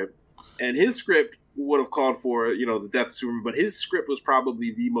write a script, and his script would have called for, the death of Superman, but his script was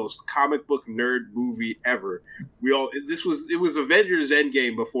probably the most comic book nerd movie ever. It was Avengers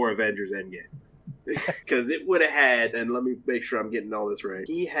Endgame before Avengers Endgame. Because it would have had, and let me make sure I'm getting all this right.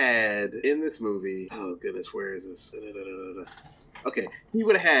 He had in this movie, oh goodness, where is this? Okay, he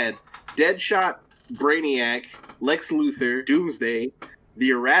would have had Deadshot, Brainiac, Lex Luthor, Doomsday, the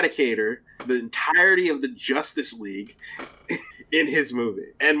Eradicator, the entirety of the Justice League in his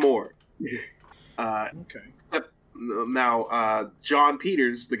movie, and more. Okay. Now, John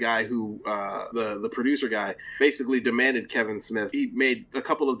Peters, the guy who, the producer guy, basically demanded Kevin Smith. He made a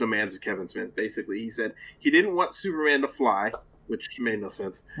couple of demands of Kevin Smith. Basically, he said he didn't want Superman to fly, which made no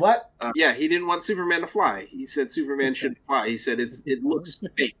sense. What? Yeah, he didn't want Superman to fly. He said Superman shouldn't fly. He said it looks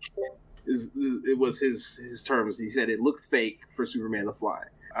fake. It was his terms. He said it looked fake for Superman to fly.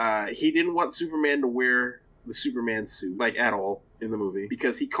 He didn't want Superman to wear the Superman suit, like, at all in the movie,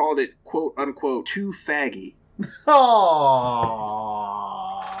 because he called it, quote unquote, too faggy. Oh,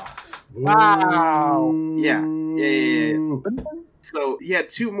 wow! Yeah. So he had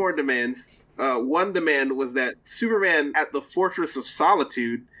 2 more demands. One demand was that Superman at the Fortress of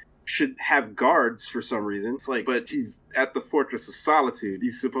Solitude should have guards for some reason. It's like, but he's at the Fortress of Solitude.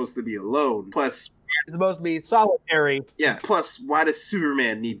 He's supposed to be alone. Plus, he's supposed to be solitary. Yeah. Plus, why does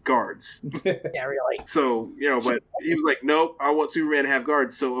Superman need guards? Yeah, really. So, but he was like, nope, I want Superman to have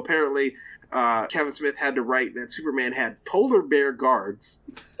guards. So apparently, Kevin Smith had to write that Superman had polar bear guards.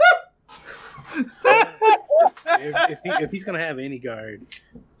 if he's gonna have any guard,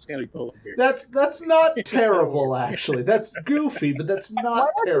 it's gonna be polar bear. That's not terrible, actually. That's goofy, but that's not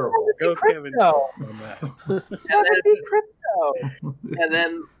terrible. Go Kevin on that. And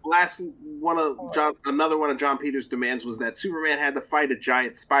then another one of John Peters' demands was that Superman had to fight a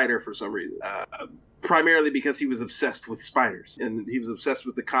giant spider for some reason. Primarily because he was obsessed with spiders, and he was obsessed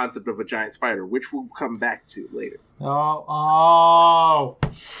with the concept of a giant spider, which we'll come back to later. Oh.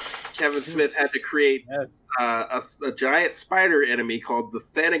 Kevin Smith had to create a giant spider enemy called the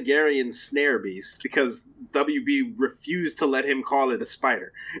Thanagarian Snare Beast, because WB refused to let him call it a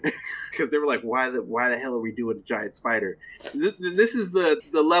spider. Because they were like, why the hell are we doing a giant spider? This is the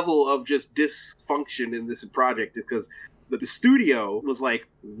level of just dysfunction in this project, because the studio was like,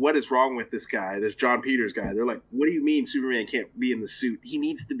 what is wrong with this guy, this John Peters guy? They're like, what do you mean Superman can't be in the suit? He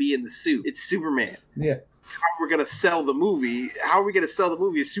needs to be in the suit. It's Superman. Yeah. That's how we're going to sell the movie. How are we going to sell the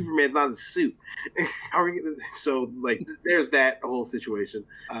movie if Superman's not in the suit? How are we gonna... So, like, there's that whole situation.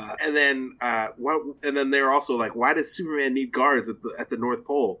 And then they're also like, why does Superman need guards at the North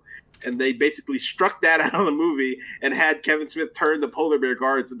Pole? And they basically struck that out of the movie and had Kevin Smith turn the polar bear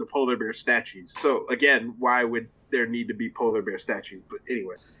guards into polar bear statues. So, again, why would there need to be polar bear statues? But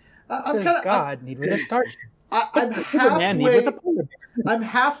anyway, God need with a start. I'm halfway. With a polar bear. I'm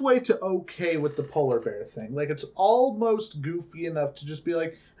halfway to okay with the polar bear thing. Like, it's almost goofy enough to just be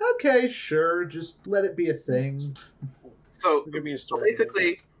like, okay, sure, just let it be a thing. So be a story.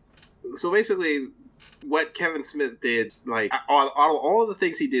 Basically, what Kevin Smith did, like all of the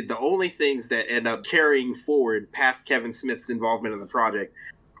things he did, the only things that end up carrying forward past Kevin Smith's involvement in the project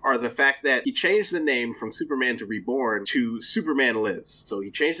are the fact that he changed the name from Superman to Reborn to Superman Lives. So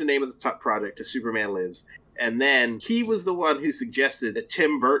he changed the name of the project to Superman Lives. And then he was the one who suggested that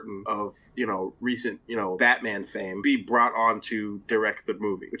Tim Burton of, recent, Batman fame be brought on to direct the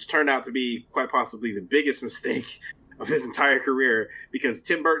movie, which turned out to be quite possibly the biggest mistake of his entire career, because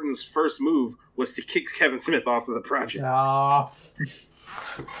Tim Burton's first move was to kick Kevin Smith off of the project.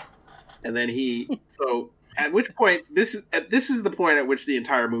 And then at which point, this is the point at which the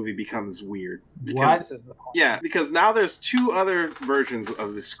entire movie becomes weird. Yeah, because now there's two other versions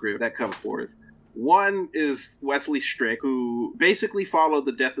of the script that come forth. One is Wesley Strick, who basically followed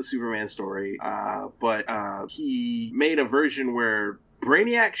the Death of Superman story, but he made a version where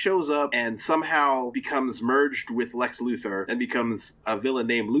Brainiac shows up and somehow becomes merged with Lex Luthor and becomes a villain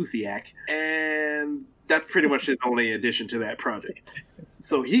named Luthiac, and that's pretty much his only addition to that project.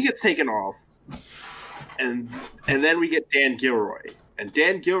 So he gets taken off, and then we get Dan Gilroy. And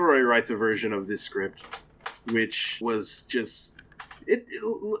Dan Gilroy writes a version of this script, which was just...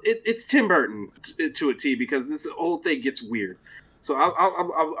 It's Tim Burton to a T, because this whole thing gets weird. So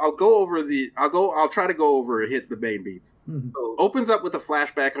I'll go over I'll try to go over and hit the main beats. Mm-hmm. So opens up with a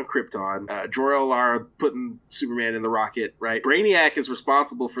flashback on Krypton. Jor-El Lara putting Superman in the rocket, right? Brainiac is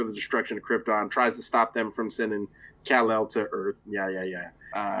responsible for the destruction of Krypton, tries to stop them from sending Kal-El to Earth.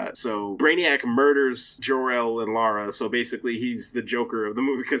 So Brainiac murders Jor-El and Lara. So basically he's the Joker of the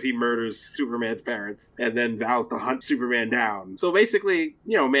movie because he murders Superman's parents and then vows to hunt Superman down. So basically,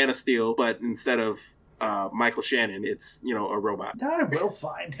 Man of Steel, but instead of Michael Shannon, it's, a robot. I will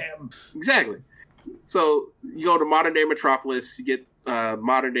find him. Exactly. So you go to modern day Metropolis, you get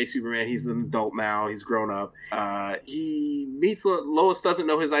modern day Superman. He's an adult now. He's grown up. He meets Lois, doesn't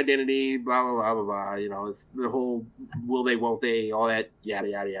know his identity, blah, blah, blah, blah, blah. It's the whole will they, won't they, all that, yada,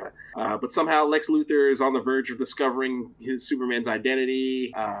 yada, yada. But somehow Lex Luthor is on the verge of discovering his Superman's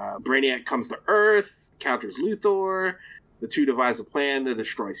identity. Brainiac comes to Earth, counters Luthor. The two devise a plan to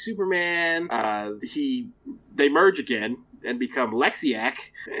destroy Superman. They merge again and become Lexiac.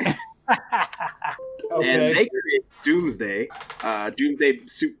 Okay. And they create Doomsday. Doomsday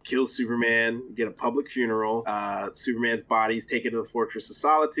kills Superman, get a public funeral. Superman's body's taken to the Fortress of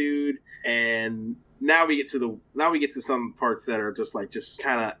Solitude, and now we get to some parts that are just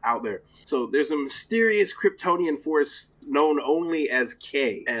kind of out there. So there's a mysterious Kryptonian force known only as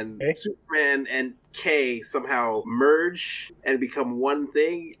K, and Superman and K somehow merge and become one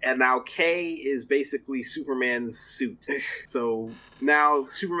thing, and now K is basically Superman's suit. So now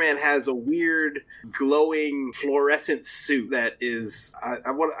Superman has a weird glowing fluorescent suit that is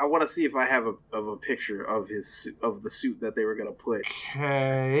I want to see if I have a picture of the suit that they were going to put.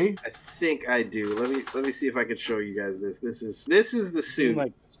 Okay, I think I do. Let me see if I can show you guys this. This is the suit.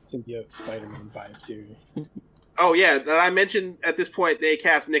 Like symbiote Spider-Man vibes here. Oh yeah, that I mentioned at this point they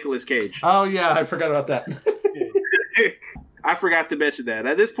cast Nicolas Cage. Oh yeah, I forgot about that. I forgot to mention that.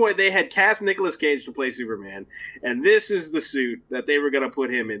 At this point they had cast Nicolas Cage to play Superman, and this is the suit that they were going to put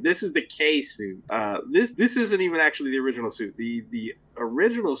him in. This is the K suit. This isn't even actually the original suit. The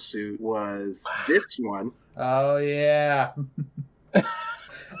original suit was this one. Oh yeah.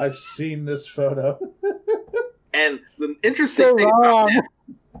 I've seen this photo. And the interesting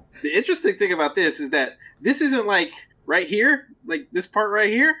thing about this is that this isn't like right here, like this part right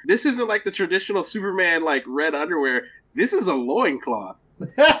here. This isn't like the traditional Superman like red underwear. This is a loincloth.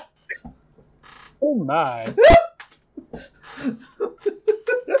 Oh my.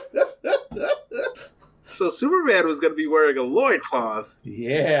 So Superman was going to be wearing a loincloth.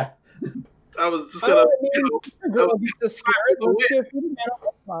 Yeah. I was just going to...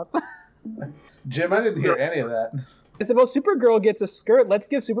 Jim, I didn't hear any of that. I said, well, Supergirl gets a skirt. Let's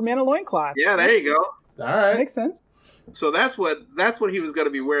give Superman a loincloth. Yeah, there you go. All right. Makes sense. So that's what he was going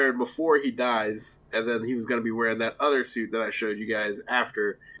to be wearing before he dies, and then he was going to be wearing that other suit that I showed you guys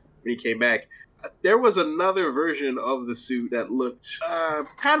after when he came back. There was another version of the suit that looked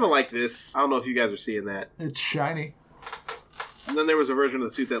kind of like this. I don't know if you guys are seeing that. It's shiny. And then there was a version of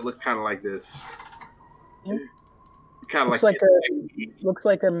the suit that looked kind of like this. Yeah. Kind of looks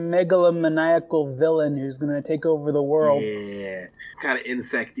like a megalomaniacal villain who's going to take over the world. Yeah, it's kind of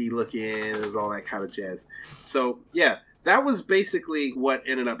insecty looking, there's all that kind of jazz. So yeah, that was basically what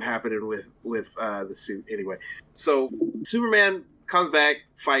ended up happening with the suit. Anyway, so Superman comes back,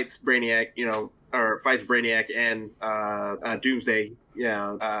 fights Brainiac, fights Brainiac and Doomsday.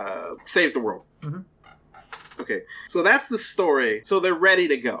 saves the world. Mm-hmm. Okay, so that's the story. So they're ready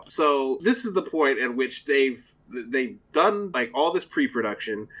to go. So this is the point at which they've done like all this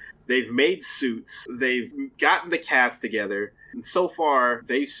pre-production. They've made suits. They've gotten the cast together. And so far,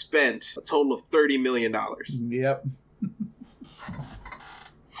 they've spent a total of $30 million. Yep.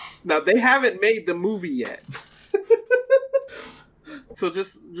 Now, they haven't made the movie yet. So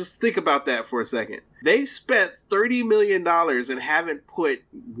just think about that for a second. They spent $30 million and haven't put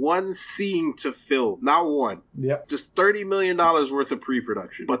one scene to film. Not one. Yep. Just $30 million worth of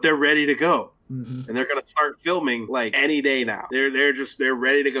pre-production. But they're ready to go. Mm-hmm. And they're going to start filming like any day now. They're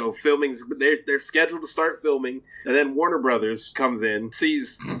ready to go. They're scheduled to start filming. And then Warner Brothers comes in,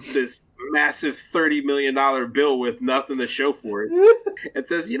 sees this massive $30 million bill with nothing to show for it, and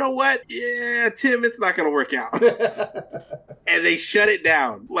says, you know what? Yeah, Tim, it's not going to work out. And they shut it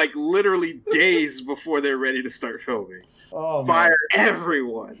down like literally days before they're ready to start filming. Oh, fire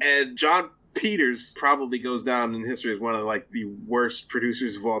everyone. And John Peters probably goes down in history as one of like the worst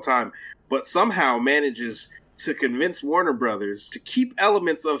producers of all time, but somehow manages to convince Warner Brothers to keep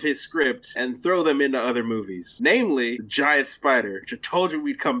elements of his script and throw them into other movies. Namely, The Giant Spider, which I told you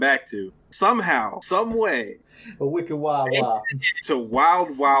we'd come back to. Somehow, some way. A wicked wild wild. To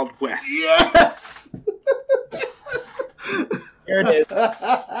Wild Wild West. Yes! There it is.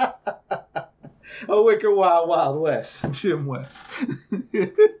 A wicked wild wild West. Jim West.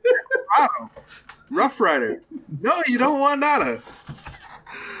 Rough Rider. No, you don't want nada.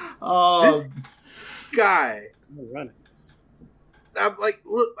 Oh, This guy. I'm running this. I'm like,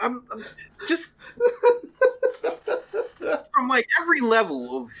 look, I'm just from like every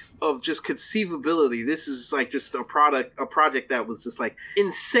level of just conceivability. This is like just a project that was just like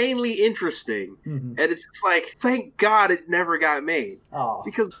insanely interesting, Mhm. and it's just like, thank God it never got made, Oh.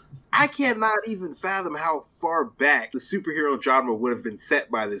 because I cannot even fathom how far back the superhero genre would have been set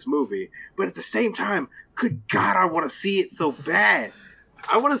by this movie. But at the same time, good God, I want to see it so bad.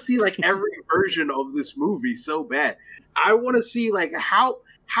 I want to see like every version of this movie so bad. I want to see like how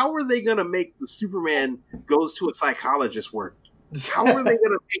are they going to make the Superman goes to a psychologist work? How are they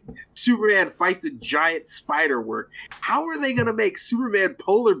going to make Superman fights a giant spider work? How are they going to make Superman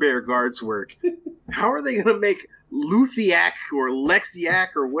polar bear guards work? How are they going to make Luthiac or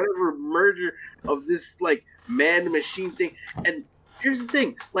Lexiac or whatever merger of this like man-machine thing? And here's the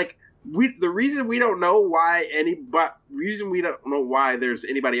thing, like, the reason we don't know why there's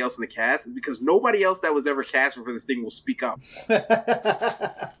anybody else in the cast is because nobody else that was ever cast for this thing will speak up.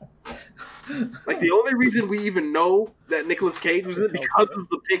 Like, the only reason we even know that Nicolas Cage was in it because of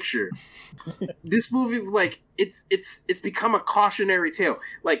the picture. This movie was like, it's become a cautionary tale.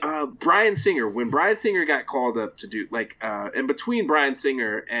 Like, Bryan Singer, when Bryan Singer got called up to do like, and between Bryan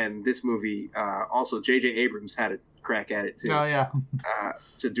Singer and this movie, also J.J. Abrams had a crack at it too. Oh yeah.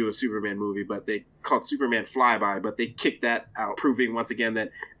 To do a Superman movie, but they called Superman Flyby, but they kicked that out, proving once again that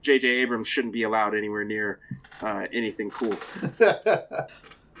J.J. Abrams shouldn't be allowed anywhere near anything cool.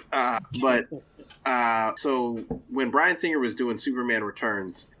 So when Bryan Singer was doing Superman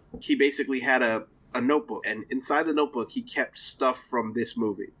Returns, he basically had a notebook, and inside the notebook he kept stuff from this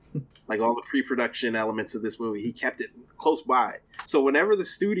movie. Like all the pre-production elements of this movie, he kept it close by. So whenever the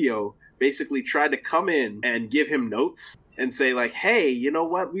studio basically tried to come in and give him notes and say like, hey, you know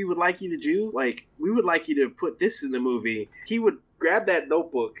what we would like you to do? Like, we would like you to put this in the movie. He would grab that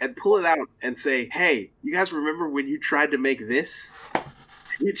notebook and pull it out and say, hey, you guys remember when you tried to make this?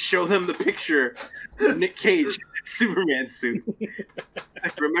 He'd show them the picture of Nick Cage in that Superman suit.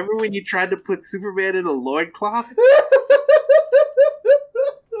 Like, remember when you tried to put Superman in a loincloth?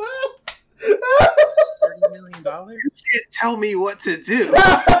 $30 million? You can't tell me what to do. Superman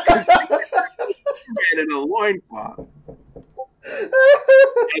in a loincloth. And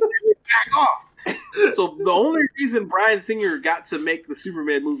they would back off. So the only reason Bryan Singer got to make the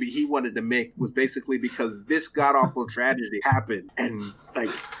Superman movie he wanted to make was basically because this god-awful tragedy happened. And, like,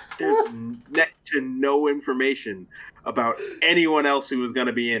 there's next to no information about anyone else who was going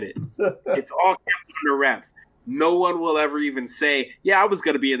to be in it. It's all kept under wraps. No one will ever even say, yeah, I was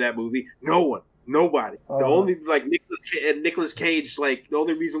going to be in that movie. No one. Nobody. The only, like, Nicolas Cage, like, the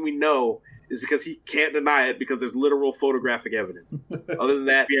only reason we know is because he can't deny it because there's literal photographic evidence. Other than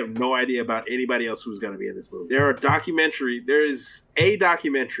that, we have no idea about anybody else who's going to be in this movie. There is a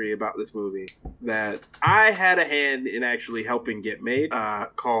documentary about this movie that I had a hand in actually helping get made,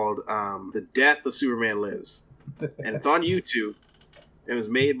 called The Death of Superman Lives. And it's on YouTube. It was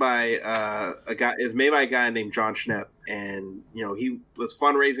made by a guy named John Schnepp, and he was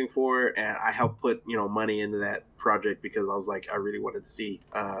fundraising for it, and I helped put money into that project because I was like, I really wanted to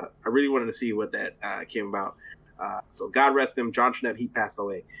see what that came about. So God rest him. John Schnepp, he passed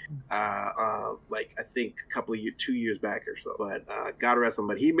away, like I think a couple of 2 years back or so. But God rest him.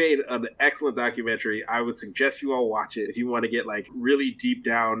 But he made an excellent documentary. I would suggest you all watch it if you want to get like really deep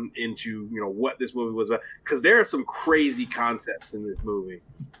down into what this movie was about, because there are some crazy concepts in this movie.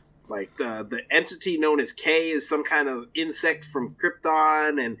 Like the entity known as K is some kind of insect from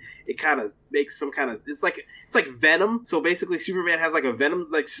Krypton, and it kind of makes some kind of it's like Venom. So basically, Superman has like a Venom.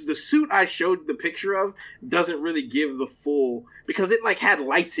 Like the suit I showed the picture of doesn't really give the full, because it like had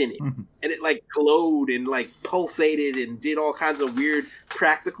lights in it, and it like glowed and like pulsated and did all kinds of weird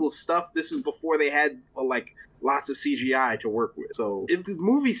practical stuff. This is before they had like lots of CGI to work with. So if this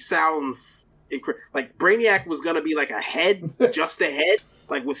movie sounds like Brainiac was gonna be like a head, just a head,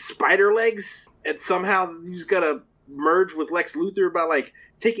 like with spider legs, and somehow he's gonna merge with Lex Luthor by like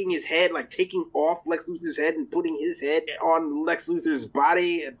taking his head, like taking off Lex Luthor's head and putting his head on Lex Luthor's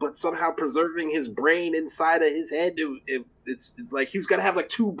body, but somehow preserving his brain inside of his head. It's like he was gonna have like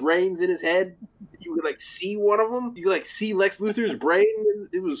two brains in his head. You would like see one of them. You like see Lex Luthor's brain.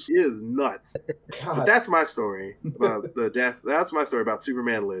 It is nuts. But that's my story about the death. That's my story about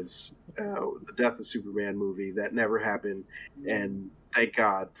Superman Lives, the death of Superman movie that never happened, and thank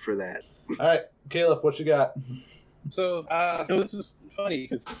God for that. All right, Caleb, what you got? So this is funny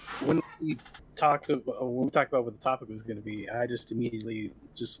because when we talked about what the topic was going to be, I just immediately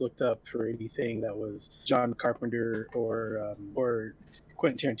just looked up for anything that was John Carpenter or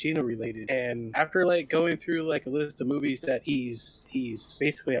Quentin Tarantino related, and after like going through like a list of movies that he's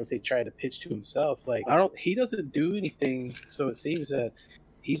basically, I would say, tried to pitch to himself, like he doesn't do anything, so it seems that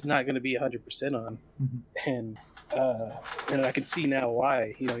he's not going to be 100% on. And I can see now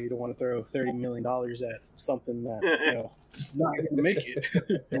why you don't want to throw $30 million at something that not going to make it.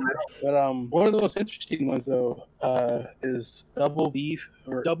 But one of the most interesting ones though is Double V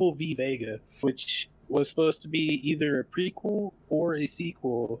Vega, which was supposed to be either a prequel or a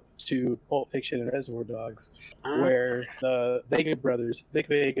sequel to Pulp Fiction and Reservoir Dogs, where the Vega brothers, Vic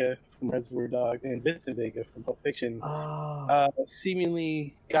Vega from Reservoir Dogs and Vincent Vega from Pulp Fiction,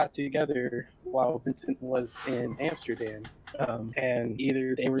 seemingly got together while Vincent was in Amsterdam. And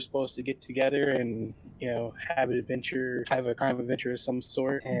either they were supposed to get together and have a crime adventure of some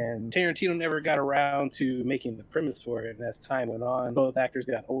sort, and Tarantino never got around to making the premise for it. And as time went on, both actors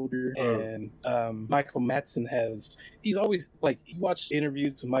got older, and Michael Madsen he's always, like, you watch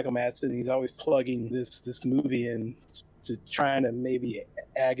interviews with Michael Madsen, he's always plugging this movie and to trying to maybe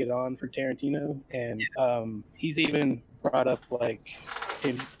egg it on for Tarantino, and he's even brought up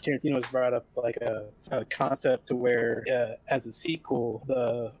Tarantino's brought up like a concept to where as a sequel,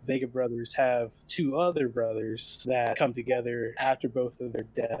 the Vega brothers have two other brothers that come together after both of their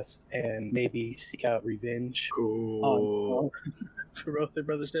deaths and maybe seek out revenge for both their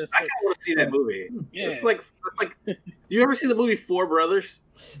brothers' deaths. I kind of want to see that movie. Yeah. It's like you ever see the movie Four Brothers?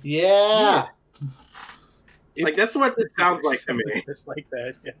 Yeah. Like that's what it sounds like to me. Just like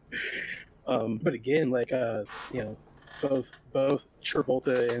that. Yeah. But again, like both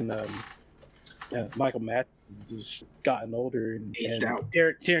Travolta and Michael Madsen has gotten older, and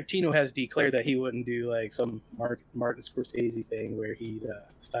Tarantino has declared that he wouldn't do like some Martin Scorsese thing where he'd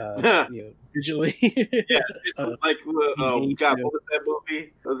visually like God, what was that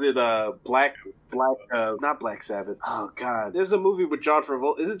movie? Was it not Black Sabbath? Oh God, there's a movie with John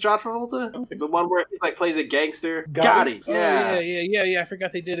Travolta. Is it John Travolta? The one where he like plays a gangster. Gotti. Yeah. I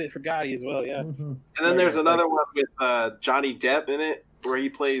forgot they did it for Gotti as well. Yeah. And then there's another one with Johnny Depp in it, where he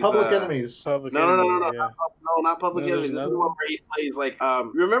plays Public Enemies. No, not Public Enemies. This is the one where he plays like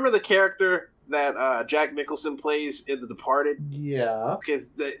remember the character that Jack Nicholson plays in The Departed? Yeah. Because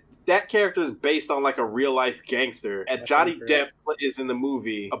that character is based on like a real life gangster, and Johnny Depp is in the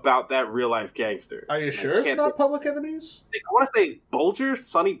movie about that real life gangster. Are you sure it's not Public Enemies? I want to say Bulger,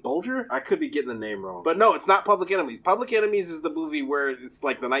 Sonny Bulger. I could be getting the name wrong, but no, it's not Public Enemies. Public Enemies is the movie where it's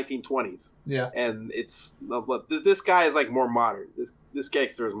like the 1920s. Yeah, and it's this guy is like more modern. This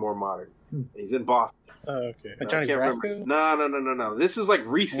gangster is more modern. He's in Boston. Oh, okay. Johnny Brasco? No. This is like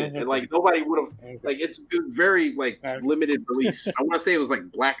recent, and like nobody would have like it's very like limited release. I want to say it was like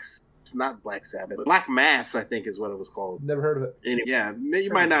not Black Sabbath, but Black Mass, I think is what it was called. Never heard of it. And yeah,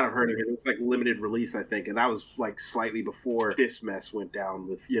 you might not have heard of it. It was like limited release, I think, and that was like slightly before this mess went down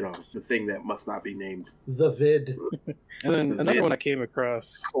with the thing that must not be named. The Vid. And then another one I came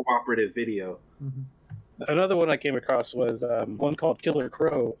across. Cooperative video. Another one I came across was one called Killer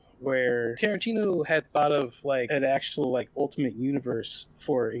Crow, where Tarantino had thought of like an actual like ultimate universe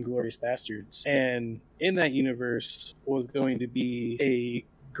for Inglourious Bastards, and in that universe was going to be a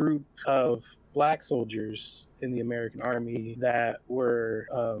group of black soldiers in the American Army that were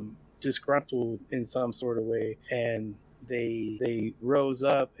disgruntled in some sort of way, and they rose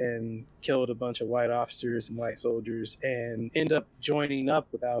up and killed a bunch of white officers and white soldiers and end up joining up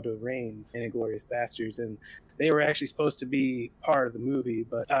with Aldo Raines in Inglourious Basterds. And they were actually supposed to be part of the movie,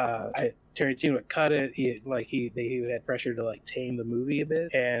 but Tarantino had cut it. He had pressure to like tame the movie a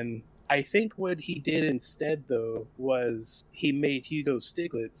bit. And I think what he did instead, though, was he made Hugo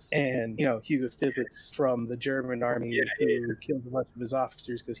Stiglitz, and Hugo Stiglitz from the German army who killed a bunch of his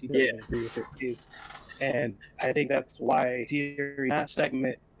officers because he doesn't agree with their case. And I think that's why during that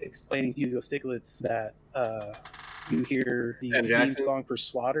segment explaining Hugo Stiglitz that you hear the theme song for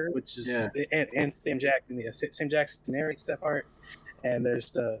Slaughter, which is and Sam Jackson. Sam Jackson narrates that part. And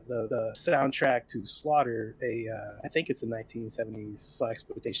there's the soundtrack to Slaughter, I think it's a 1970s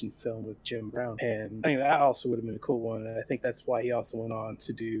blaxploitation film with Jim Brown. And I think that also would have been a cool one. And I think that's why he also went on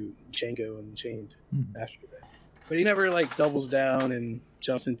to do Django Unchained after that. But he never like doubles down and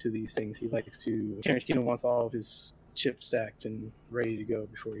jumps into these things. Tarantino wants all of his chips stacked and ready to go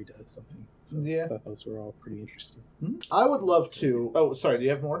before he does something. So I thought those were all pretty interesting. I would love to. Oh, sorry. Do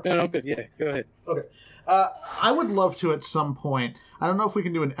you have more? No, good. Yeah, go ahead. Okay. I would love to at some point. I don't know if we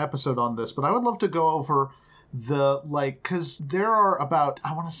can do an episode on this, but I would love to go over because there are about,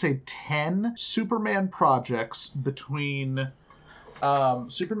 I want to say 10 Superman projects between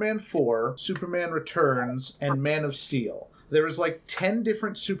Superman 4, Superman Returns, and Man of Steel. There was 10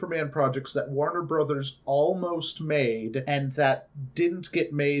 different Superman projects that Warner Brothers almost made and that didn't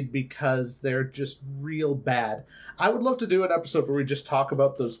get made because they're just real bad. I would love to do an episode where we just talk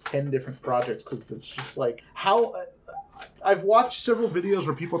about those 10 different projects, because it's just how... I've watched several videos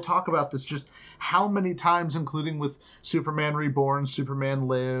where people talk about this, just how many times, including with Superman Reborn, Superman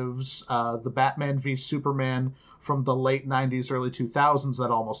Lives, the Batman v Superman from the late 90s, early 2000s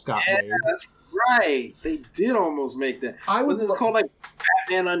that almost got made. That's right. They did almost make that. Wasn't it called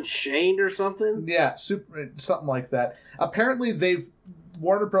Batman Unchained or something? Yeah, something like that. Apparently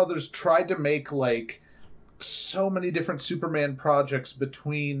Warner Brothers tried to make so many different Superman projects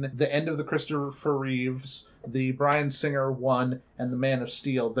between the end of the Christopher Reeves, the Bryan Singer one, and the Man of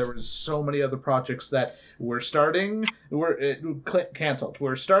Steel. There was so many other projects that canceled.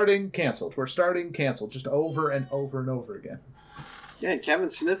 We're starting, canceled. We're starting, canceled. Just over and over and over again. Yeah, and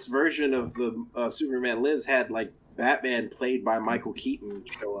Kevin Smith's version of the Superman Lives had Batman played by Michael Keaton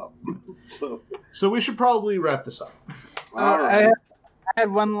show up. So we should probably wrap this up. All right. I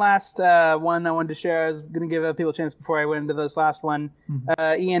had one last one I wanted to share. I was going to give people a chance before I went into this last one.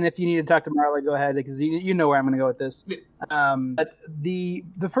 Ian, if you need to talk to Marla, go ahead, because you know where I'm going to go with this. But the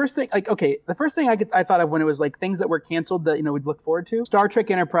first thing, the first thing I thought of when it was things that were canceled that we'd look forward to: Star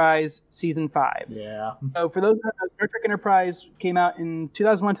Trek Enterprise Season 5. Yeah. So for those who don't know, Star Trek Enterprise came out in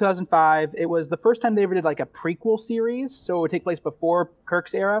 2001, 2005. It was the first time they ever did a prequel series, so it would take place before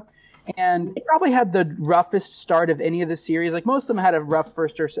Kirk's era. And it probably had the roughest start of any of the series. Most of them had a rough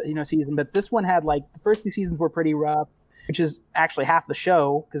first season, but this one had the first 2 seasons were pretty rough, which is actually half the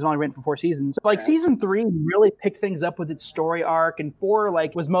show because it's only written for 4 seasons. So, season 3 really picked things up with its story arc, and 4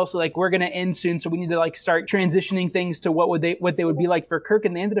 was mostly we're going to end soon, so we need to start transitioning things to what they would be like for Kirk,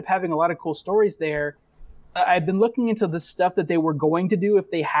 and they ended up having a lot of cool stories there. I've been looking into the stuff that they were going to do if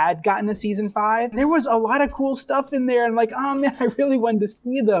they had gotten a season 5. There was a lot of cool stuff in there, and oh man, I really wanted to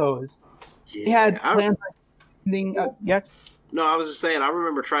see those. Yeah, they had plans yeah. No, I was just saying, I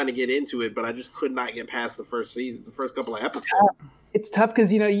remember trying to get into it, but I just could not get past the first couple of episodes. It's tough because,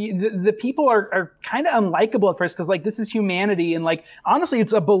 the people are kind of unlikable at first because, this is humanity. And, honestly,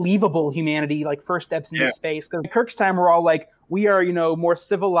 it's a believable humanity, first steps into space. Because Kirk's time, we're all we are, more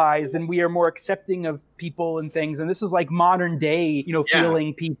civilized and we are more accepting of people and things. And this is modern day,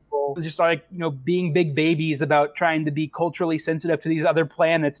 feeling people just being big babies about trying to be culturally sensitive to these other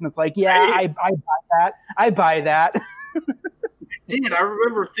planets. And it's right. I buy that. I buy that. I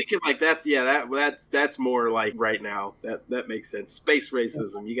remember thinking that's more right now. That makes sense. Space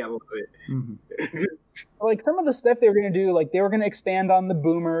racism, you got to look at it. Mm-hmm. Some of the stuff they were going to do, they were going to expand on the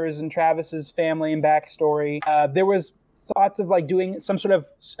Boomers and Travis's family and backstory. There was thoughts of doing some sort of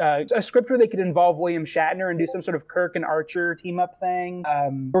a script where they could involve William Shatner and do some sort of Kirk and Archer team up thing.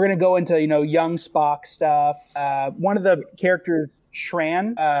 We're going to go into young Spock stuff. One of the characters,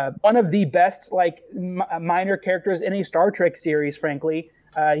 Shran, one of the best minor characters in a Star Trek series, frankly.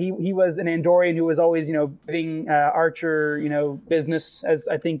 He was an Andorian who was always giving Archer business, as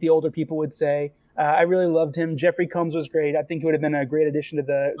I think the older people would say. I really loved him. Jeffrey Combs was great. I think he would have been a great addition to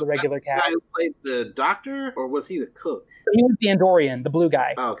the regular cast. The guy who played the doctor, or was he the cook? He was the Andorian, the blue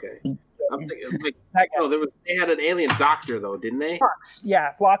guy. Oh, okay. I'm thinking they had an alien doctor though, didn't they? Phlox.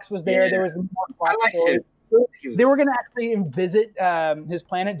 Yeah, Phlox was there. Yeah. There was more Phlox I liked him. They were going to actually visit his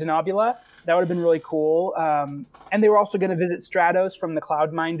planet, Denobula. That would have been really cool. And they were also going to visit Stratos from the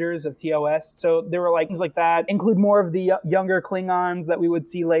Cloudminders of TOS. So there were like things like that. Include more of the younger Klingons that we would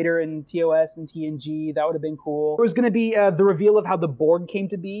see later in TOS and TNG. That would have been cool. There was going to be the reveal of how the Borg came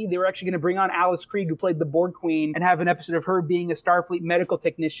to be. They were actually going to bring on Alice Krige, who played the Borg Queen, and have an episode of her being a Starfleet medical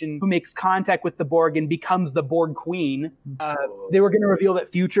technician who makes contact with the Borg and becomes the Borg Queen. They were going to reveal that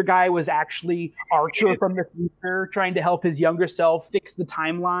Future Guy was actually Archer from the future, trying to help his younger self fix the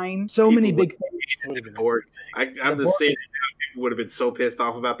timeline. So many big things. Borg. I'm just saying, people would have been so pissed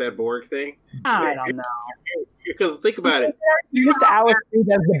off about that Borg thing. I don't know. Because think about it. You used to Alice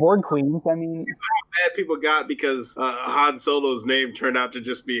Krige as the Borg Queen. I mean, how bad people got because Han Solo's name turned out to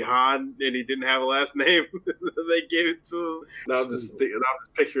just be Han, and he didn't have a last name. They gave it to him. No, I'm just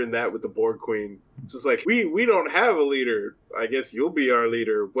picturing that with the Borg Queen. It's just like we don't have a leader. I guess you'll be our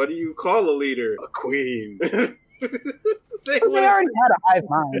leader. What do you call a leader? A queen. They already had a hive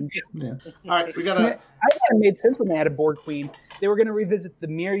mind. Yeah. All right, we gotta. I thought it made sense when they had a Borg Queen. They were going to revisit the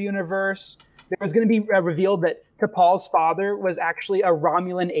Mirror universe. There was going to be revealed that T'Pol's father was actually a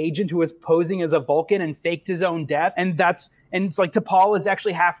Romulan agent who was posing as a Vulcan and faked his own death. And it's like T'Pol is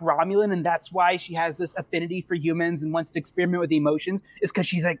actually half Romulan, and that's why she has this affinity for humans and wants to experiment with emotions, is because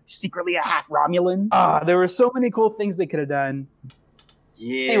she's like secretly a half Romulan. There were so many cool things they could have done.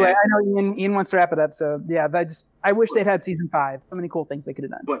 Yeah. Anyway, I know Ian wants to wrap it up, so yeah, I wish they'd had season 5. So many cool things they could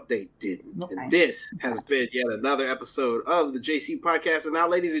have done. But they didn't. And this has been yet another episode of the JC Podcast. And now,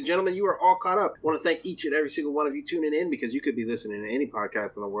 ladies and gentlemen, you are all caught up. I want to thank each and every single one of you tuning in, because you could be listening to any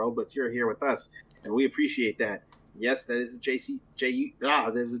podcast in the world, but you're here with us, and we appreciate that. Yes, that is a there's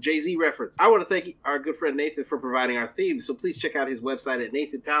a Jay-Z reference. I want to thank our good friend Nathan for providing our theme, so please check out his website at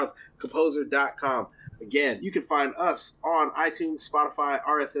nathantownscomposer.com. Again, you can find us on iTunes, Spotify,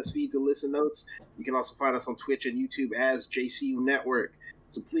 RSS feeds, and listen notes. You can also find us on Twitch and YouTube as JCU Network.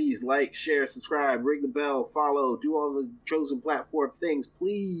 So please like, share, subscribe, ring the bell, follow, do all the chosen platform things,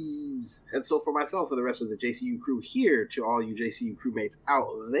 please. And so for myself and the rest of the JCU crew here, to all you JCU crewmates out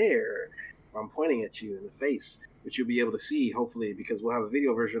there, I'm pointing at you in the face, which you'll be able to see, hopefully, because we'll have a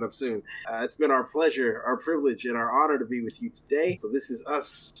video version up soon. It's been our pleasure, our privilege, and our honor to be with you today. So this is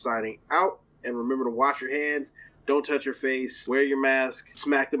us signing out. And remember to wash your hands, don't touch your face, wear your mask,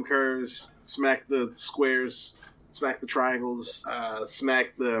 smack them curves, smack the squares, smack the triangles,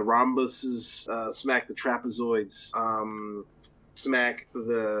 smack the rhombuses, smack the trapezoids, smack smack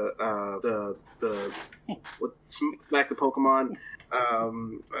the Pokemon,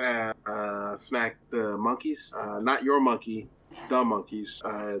 smack the monkeys, not your monkey, the monkeys,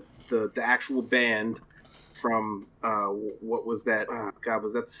 the actual band from what was that? God,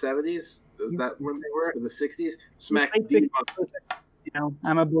 was that the 70s? Was that when they were? The 60s? Smack the monkeys. You know,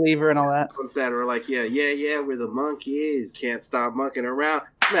 I'm a believer in all that. Ones that are like, yeah, we're the monkeys. Can't stop monkeying around.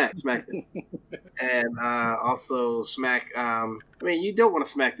 Smack them. And also smack. I mean, you don't want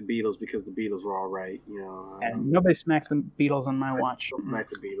to smack the Beatles because the Beatles were all right. You know, nobody smacks the Beatles on my watch. Don't smack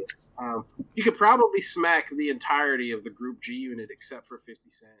the Beatles. You could probably smack the entirety of the group G Unit except for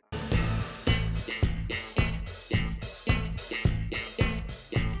 50 Cent.